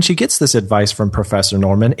 And when she gets this advice from Professor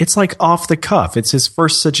Norman, it's like off the cuff. It's his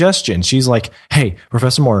first suggestion. She's like, hey,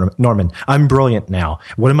 Professor Norman, I'm brilliant now.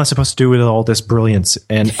 What am I supposed to do with all this brilliance?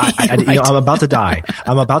 And I'm about to die.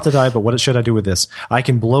 But what should I do with this? I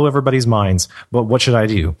can blow everybody's minds, but what should I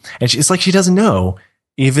do? And it's like she doesn't know.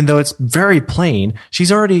 Even though it's very plain,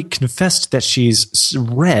 she's already confessed that she's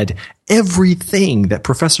read everything that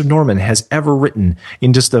Professor Norman has ever written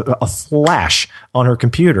in just a flash on her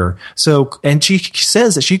computer. So, and she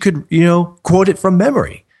says that she could, quote it from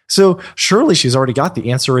memory. So surely she's already got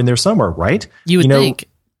the answer in there somewhere, right? You would think.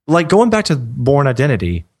 Like going back to Bourne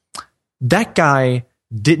Identity, that guy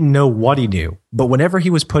didn't know what he knew, but whenever he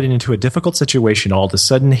was put into a difficult situation, all of a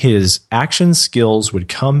sudden his action skills would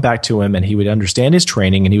come back to him and he would understand his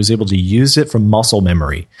training and he was able to use it from muscle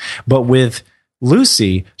memory. But with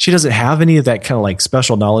Lucy, she doesn't have any of that kind of like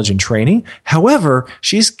special knowledge and training. However,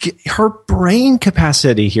 her brain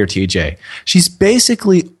capacity here, TJ, she's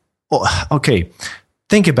basically, okay,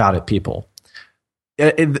 think about it, people.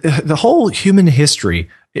 The whole human history,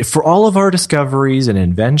 for all of our discoveries and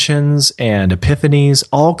inventions and epiphanies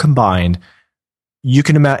all combined, you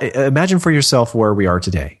can imagine for yourself where we are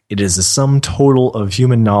today. It is the sum total of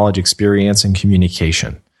human knowledge, experience, and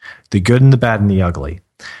communication, the good and the bad and the ugly.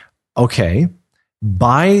 Okay,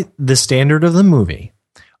 by the standard of the movie,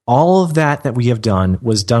 all of that we have done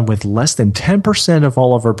was done with less than 10% of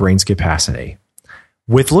all of our brain's capacity.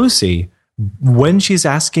 With Lucy, when she's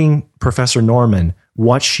asking Professor Norman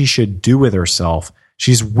what she should do with herself,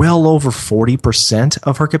 she's well over 40%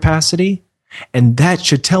 of her capacity. And that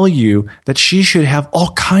should tell you that she should have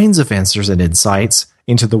all kinds of answers and insights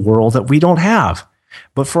into the world that we don't have.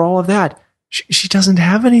 But for all of that, she doesn't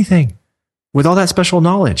have anything with all that special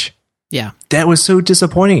knowledge. Yeah. That was so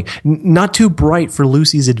disappointing. Not too bright for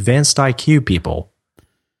Lucy's advanced IQ, people.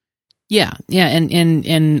 Yeah,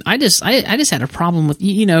 and I just had a problem with,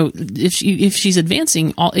 if she's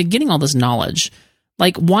advancing, getting all this knowledge,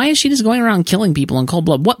 like, why is she just going around killing people in cold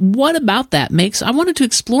blood? What about that makes, I wanted to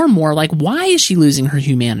explore more, like, why is she losing her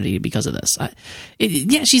humanity because of this?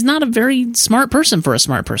 She's not a very smart person for a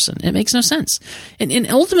smart person. It makes no sense. And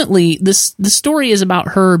ultimately, the story is about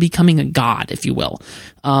her becoming a god, if you will.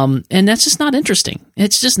 And that's just not interesting.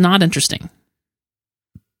 It's just not interesting.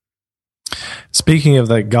 Speaking of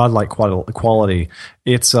the godlike quality,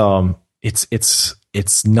 it's not. It's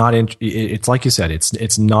like you said.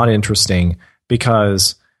 It's not interesting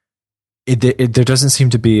because there doesn't seem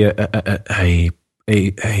to be a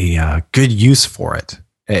good use for it.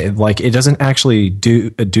 It doesn't actually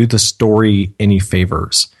do the story any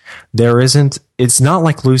favors. There isn't. It's not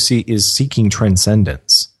like Lucy is seeking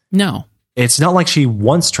transcendence. No, it's not like she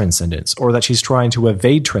wants transcendence or that she's trying to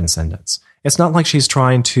evade transcendence. It's not like she's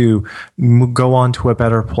trying to go on to a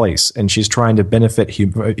better place and she's trying to benefit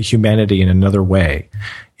humanity in another way.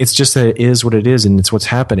 It's just that it is what it is and it's what's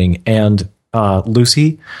happening. And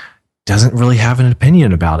Lucy doesn't really have an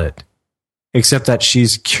opinion about it, except that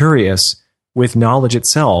she's curious with knowledge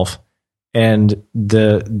itself, and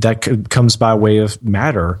that comes by way of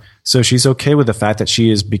matter. So she's okay with the fact that she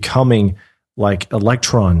is becoming like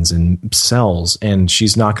electrons and cells, and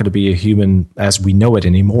she's not going to be a human as we know it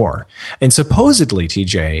anymore. And supposedly,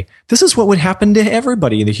 TJ, this is what would happen to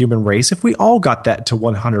everybody in the human race if we all got that to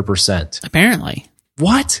 100%. Apparently.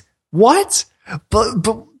 What? But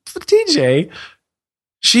TJ,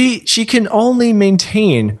 she can only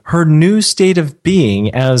maintain her new state of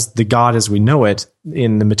being as the God as we know it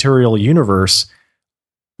in the material universe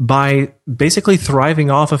by basically thriving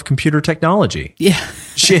off of computer technology. Yeah.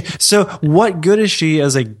 So what good is she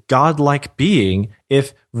as a godlike being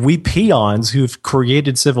if we peons who've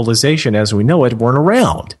created civilization as we know it weren't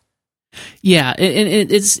around? Yeah,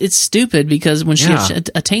 and it's stupid because when she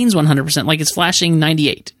attains 100%, like it's flashing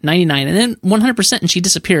 98, 99, and then 100%, and she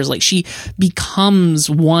disappears. Like she becomes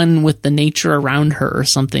one with the nature around her or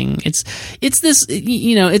something. It's this,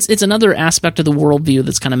 it's another aspect of the worldview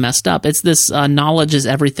that's kind of messed up. It's this knowledge is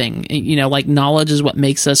everything. Like knowledge is what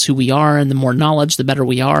makes us who we are, and the more knowledge, the better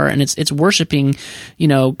we are. And it's worshiping,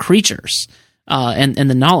 creatures and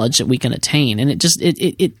the knowledge that we can attain. And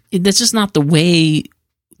that's just not the way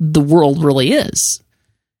the world really is,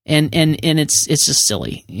 and it's just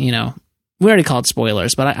silly. We already called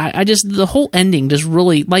spoilers, but I just, the whole ending just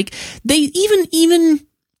really, like, they even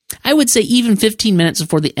I would say even 15 minutes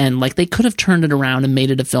before the end, like they could have turned it around and made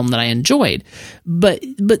it a film that I enjoyed, but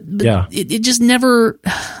yeah, it just never,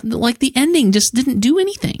 like the ending just didn't do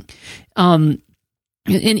anything.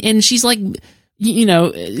 And she's like,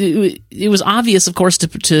 it was obvious, of course,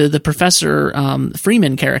 to the Professor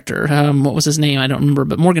Freeman character. What was his name? I don't remember,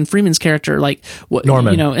 but Morgan Freeman's character, like what,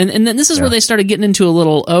 Norman. And then this is where they started getting into a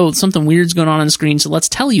little, something weird's going on the screen, so let's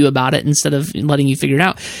tell you about it instead of letting you figure it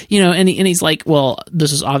out. And he's like, well,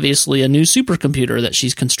 this is obviously a new supercomputer that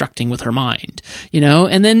she's constructing with her mind.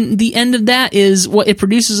 And then the end of that is what it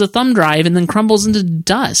produces a thumb drive and then crumbles into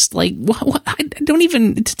dust. Like what I don't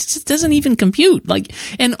even, it doesn't even compute. Like,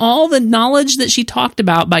 and all the knowledge that she talked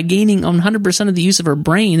about by gaining 100% of the use of her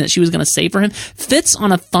brain that she was going to save for him fits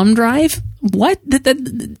on a thumb drive. What?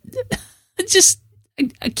 It just,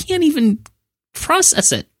 I can't even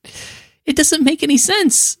process it. It doesn't make any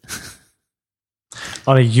sense.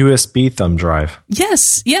 On a USB thumb drive. Yes.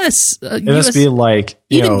 It must be like,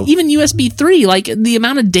 even USB 3, like the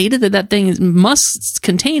amount of data that thing must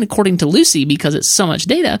contain, according to Lucy, because it's so much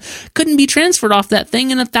data, couldn't be transferred off that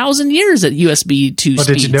thing in 1,000 years at USB 2 speeds.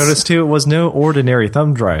 Did you notice too, it was no ordinary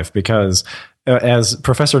thumb drive, because as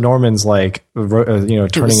Professor Norman's like,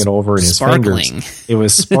 turning it over in his fingers, it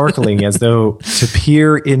was sparkling as though to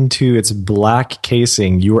peer into its black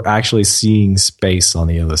casing, you were actually seeing space on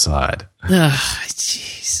the other side.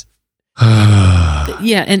 Jeez.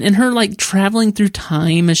 Yeah, and her like traveling through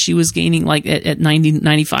time as she was gaining like at 90,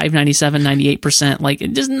 95, 97, 98%, like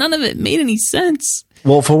it just, none of it made any sense.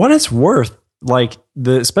 Well, for what it's worth, like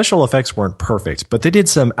the special effects weren't perfect, but they did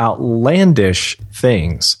some outlandish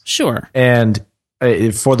things. Sure. And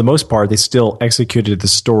for the most part, they still executed the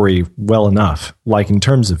story well enough. Like in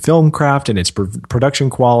terms of film craft and its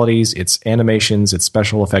production qualities, its animations, its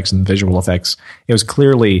special effects and visual effects, it was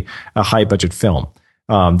clearly a high budget film.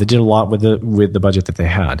 They did a lot with the budget that they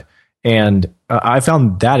had. And I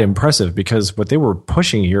found that impressive because what they were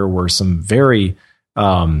pushing here were some very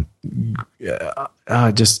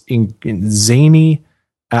zany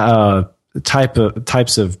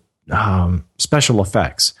types of special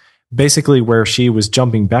effects, basically where she was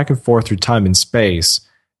jumping back and forth through time and space,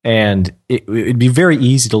 and it'd be very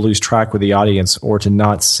easy to lose track with the audience or to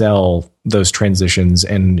not sell those transitions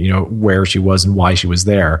and where she was and why she was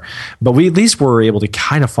there. But we at least were able to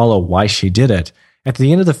kind of follow why she did it. At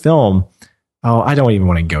the end of the film, I don't even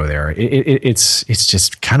want to go there. It's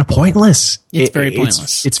just kind of pointless. It's very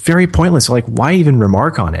pointless. It's very pointless. Like, why even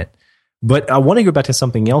remark on it? But I want to go back to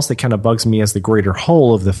something else that kind of bugs me as the greater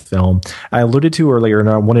whole of the film. I alluded to earlier, and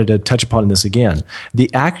I wanted to touch upon this again.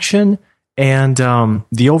 The action and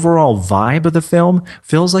the overall vibe of the film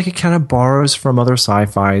feels like it kind of borrows from other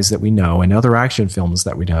sci-fis that we know and other action films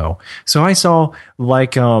that we know. So I saw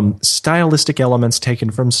like stylistic elements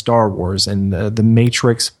taken from Star Wars and The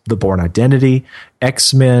Matrix, The Bourne Identity,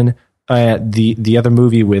 X-Men, the other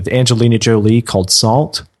movie with Angelina Jolie called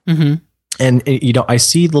Salt. Mm-hmm. And, I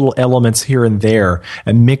see little elements here and there,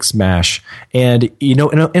 a mix mash. And, in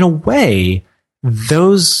a way,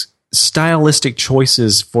 those stylistic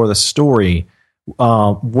choices for the story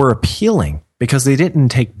were appealing because they didn't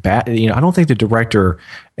take back. I don't think the director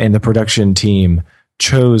and the production team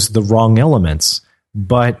chose the wrong elements,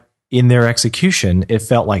 but in their execution, it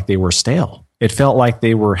felt like they were stale. It felt like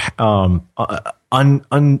they were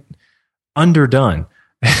underdone.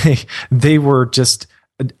 They were just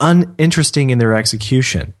uninteresting in their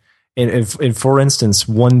execution. And for instance,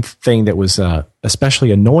 one thing that was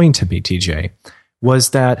especially annoying to me, TJ,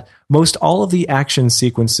 was that most all of the action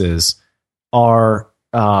sequences are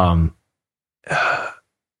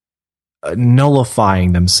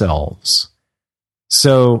nullifying themselves.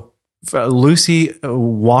 So Lucy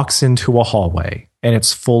walks into a hallway, and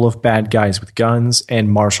it's full of bad guys with guns and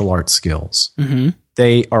martial arts skills. Mm-hmm.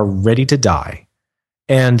 They are ready to die.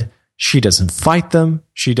 And she doesn't fight them.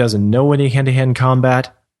 She doesn't know any hand-to-hand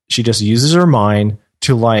combat. She just uses her mind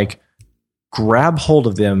to grab hold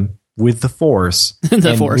of them with the force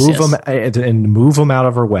and move them out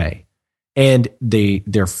of her way. And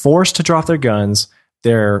they're forced to drop their guns.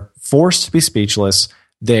 They're forced to be speechless.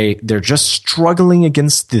 They're just struggling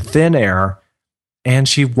against the thin air. And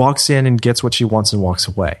she walks in and gets what she wants and walks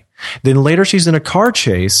away. Then later she's in a car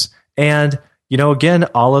chase, and again,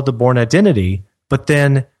 all of the Bourne Identity. But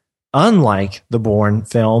then, unlike the Bourne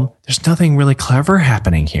film, there's nothing really clever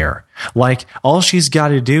happening here. All she's got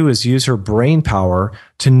to do is use her brain power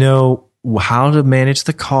to know how to manage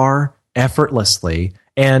the car effortlessly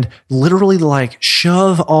and literally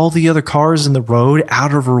shove all the other cars in the road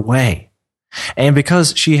out of her way. And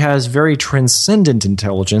because she has very transcendent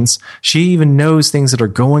intelligence, she even knows things that are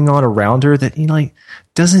going on around her that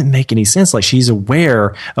doesn't make any sense. She's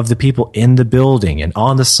aware of the people in the building and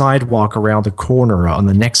on the sidewalk around the corner on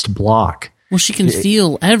the next block. Well, she can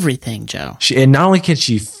feel everything, Joe. And not only can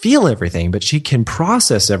she feel everything, but she can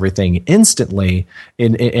process everything instantly,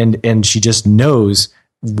 and she just knows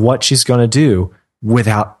what she's going to do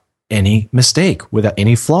without any mistake, without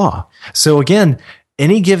any flaw. So again,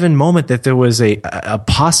 any given moment that there was a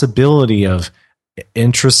possibility of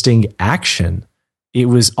interesting action, it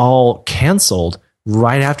was all canceled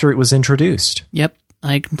right after it was introduced. Yep,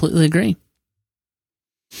 I completely agree.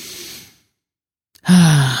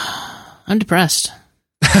 I'm depressed.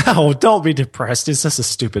 Oh, don't be depressed. It's just a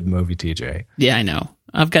stupid movie, TJ. Yeah, I know.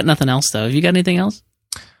 I've got nothing else, though. Have you got anything else?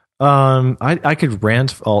 I could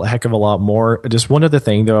rant a heck of a lot more. Just one other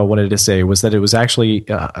thing, though, I wanted to say was that it was actually,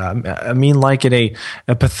 in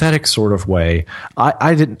a pathetic sort of way.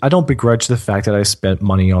 I don't begrudge the fact that I spent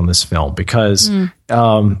money on this film because,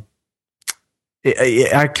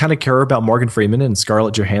 I kind of care about Morgan Freeman and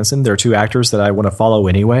Scarlett Johansson. They're two actors that I want to follow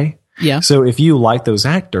anyway. Yeah. So if you like those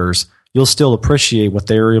actors, you'll still appreciate what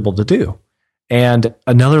they were able to do. And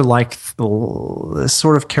another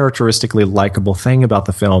sort of characteristically likable thing about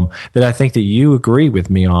the film that I think that you agree with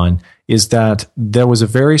me on is that there was a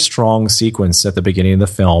very strong sequence at the beginning of the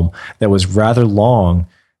film that was rather long,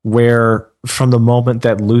 where from the moment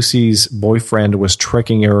that Lucy's boyfriend was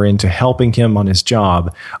tricking her into helping him on his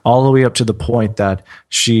job, all the way up to the point that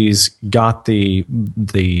she's got the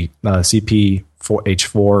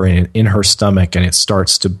CP4H4 in her stomach and it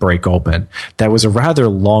starts to break open. That was a rather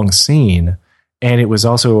long scene. And it was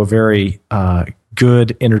also a very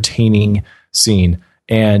good, entertaining scene.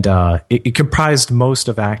 And it comprised most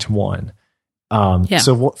of Act 1.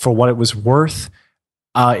 So for what it was worth,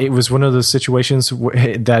 it was one of those situations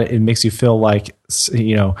that it makes you feel like,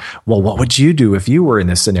 well, what would you do if you were in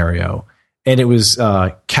this scenario? And it was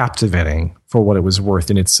captivating for what it was worth.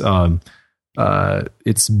 And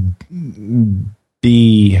it's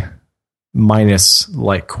B-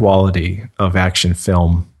 quality of action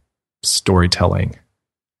film storytelling.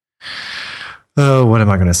 Oh, what am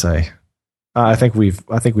I going to say? I think we've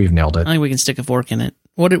nailed it. I think we can stick a fork in it.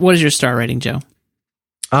 What is your star rating, Joe?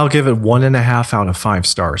 I'll give it 1.5 out of 5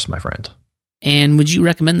 stars, my friend. And would you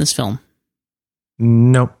recommend this film?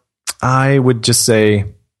 Nope. I would just say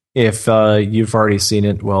if you've already seen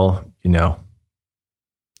it, well,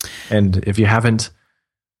 and if you haven't,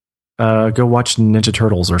 go watch Ninja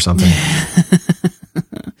Turtles or something.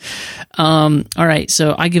 All right,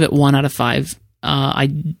 so I give it 1 out of 5. I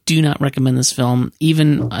do not recommend this film,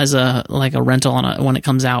 even as a rental when it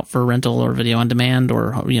comes out for rental or video on demand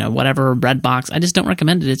or whatever, Redbox. I just don't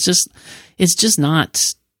recommend it. It's just not.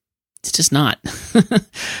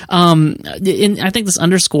 And I think this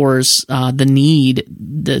underscores the need.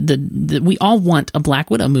 We all want a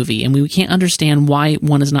Black Widow movie, and we can't understand why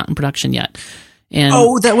one is not in production yet. And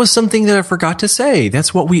that was something that I forgot to say.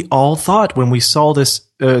 That's what we all thought when we saw this,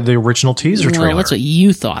 the original teaser trailer. Well, that's what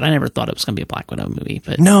you thought. I never thought it was going to be a Black Widow movie.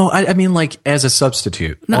 But no, I mean, as a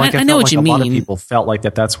substitute. No, I know what you mean. A lot of people felt like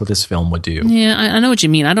that's what this film would do. Yeah, I know what you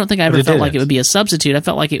mean. I don't think I ever felt like it would be a substitute. I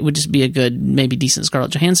felt like it would just be a good, maybe decent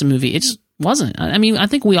Scarlett Johansson movie. It just wasn't. I mean, I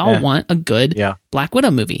think we all want a good Black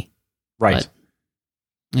Widow movie. Right.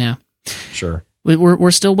 But, yeah. Sure.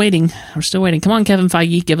 We're still waiting. We're still waiting. Come on, Kevin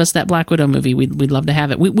Feige, give us that Black Widow movie. We'd love to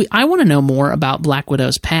have it. I want to know more about Black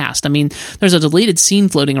Widow's past. I mean, there's a deleted scene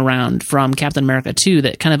floating around from Captain America 2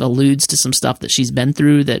 that kind of alludes to some stuff that she's been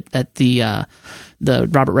through that the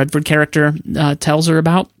Robert Redford character tells her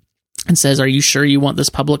about and says, "Are you sure you want this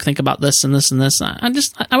public? Think about this and this and this."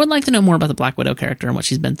 I would like to know more about the Black Widow character and what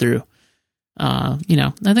she's been through. I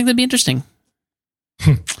think that'd be interesting.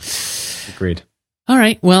 Agreed. All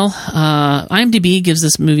right. Well, IMDb gives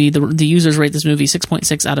this movie, the users rate this movie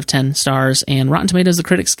 6.6 out of 10 stars, and Rotten Tomatoes, the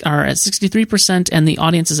critics are at 63%, and the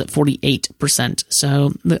audience is at 48%.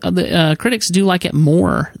 So the critics do like it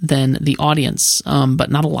more than the audience, but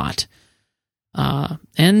not a lot.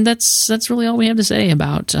 And that's really all we have to say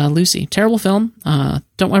about Lucy. Terrible film.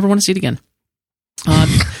 Don't ever want to see it again.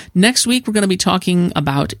 Next week, we're going to be talking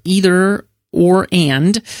about either or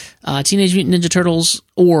and Teenage Mutant Ninja Turtles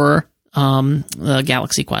or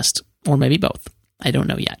Galaxy Quest, or maybe both. I don't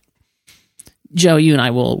know yet. Joe, you and I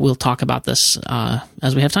will talk about this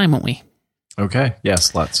as we have time, won't we? Okay.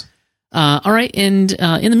 Yes, let's. All right, and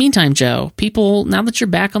in the meantime, Joe, people, now that you're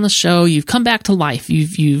back on the show, you've come back to life.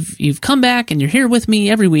 You've come back and you're here with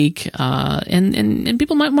me every week. And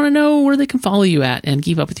people might want to know where they can follow you at and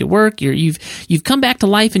keep up with your work. You've come back to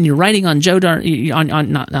life and you're writing on Joe you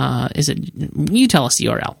tell us the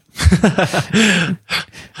URL.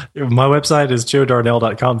 My website is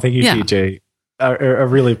joedarnell.com. Thank you, TJ. I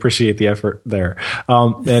really appreciate the effort there.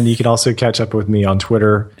 And you can also catch up with me on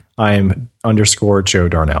Twitter. I am _Joe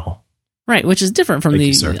Darnell. Right, which is different from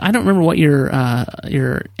I don't remember what your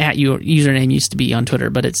username used to be on Twitter,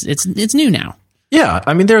 but it's new now. Yeah,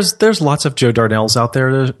 I mean, there's lots of Joe Darnells out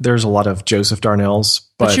there. There's a lot of Joseph Darnells,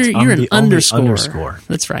 but you're an underscore.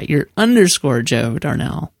 That's right, you're _ Joe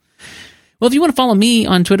Darnell. Well, if you want to follow me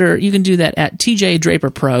on Twitter, you can do that at TJ Draper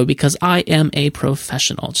Pro, because I am a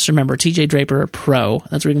professional. Just remember, TJ Draper Pro.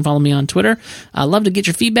 That's where you can follow me on Twitter. I'd love to get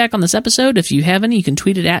your feedback on this episode. If you have any, you can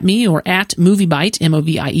tweet it at me or at MovieByte,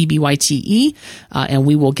 MovieByte, and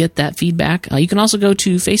we will get that feedback. You can also go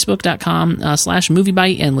to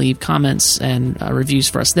facebook.com/MovieByte and leave comments and reviews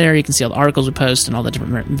for us there. You can see all the articles we post and all the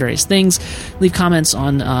different various things. Leave comments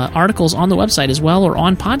on articles on the website as well, or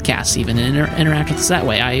on podcasts even, and interact with us that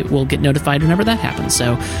way. I will get notified whenever that happens.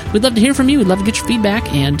 So we'd love to hear from you. We'd love to get your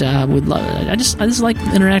feedback, and I just like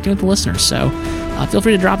interacting with the listeners. So feel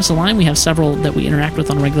free to drop us a line. We have several that we interact with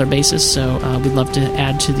on a regular basis, so we'd love to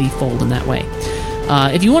add to the fold in that way.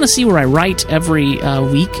 If you want to see where I write every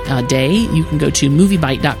day, you can go to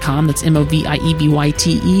MovieByte.com. That's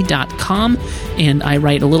MovieByte.com, and I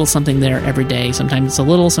write a little something there every day. Sometimes it's a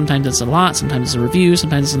little, sometimes it's a lot, sometimes it's a review,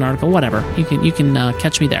 sometimes it's an article, whatever. You can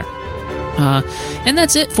catch me there. And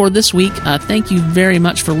that's it for this week. Thank you very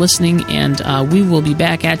much for listening, and we will be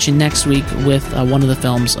back at you next week with one of the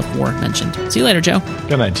films aforementioned. See you later, Joe.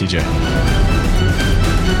 Good night, TJ.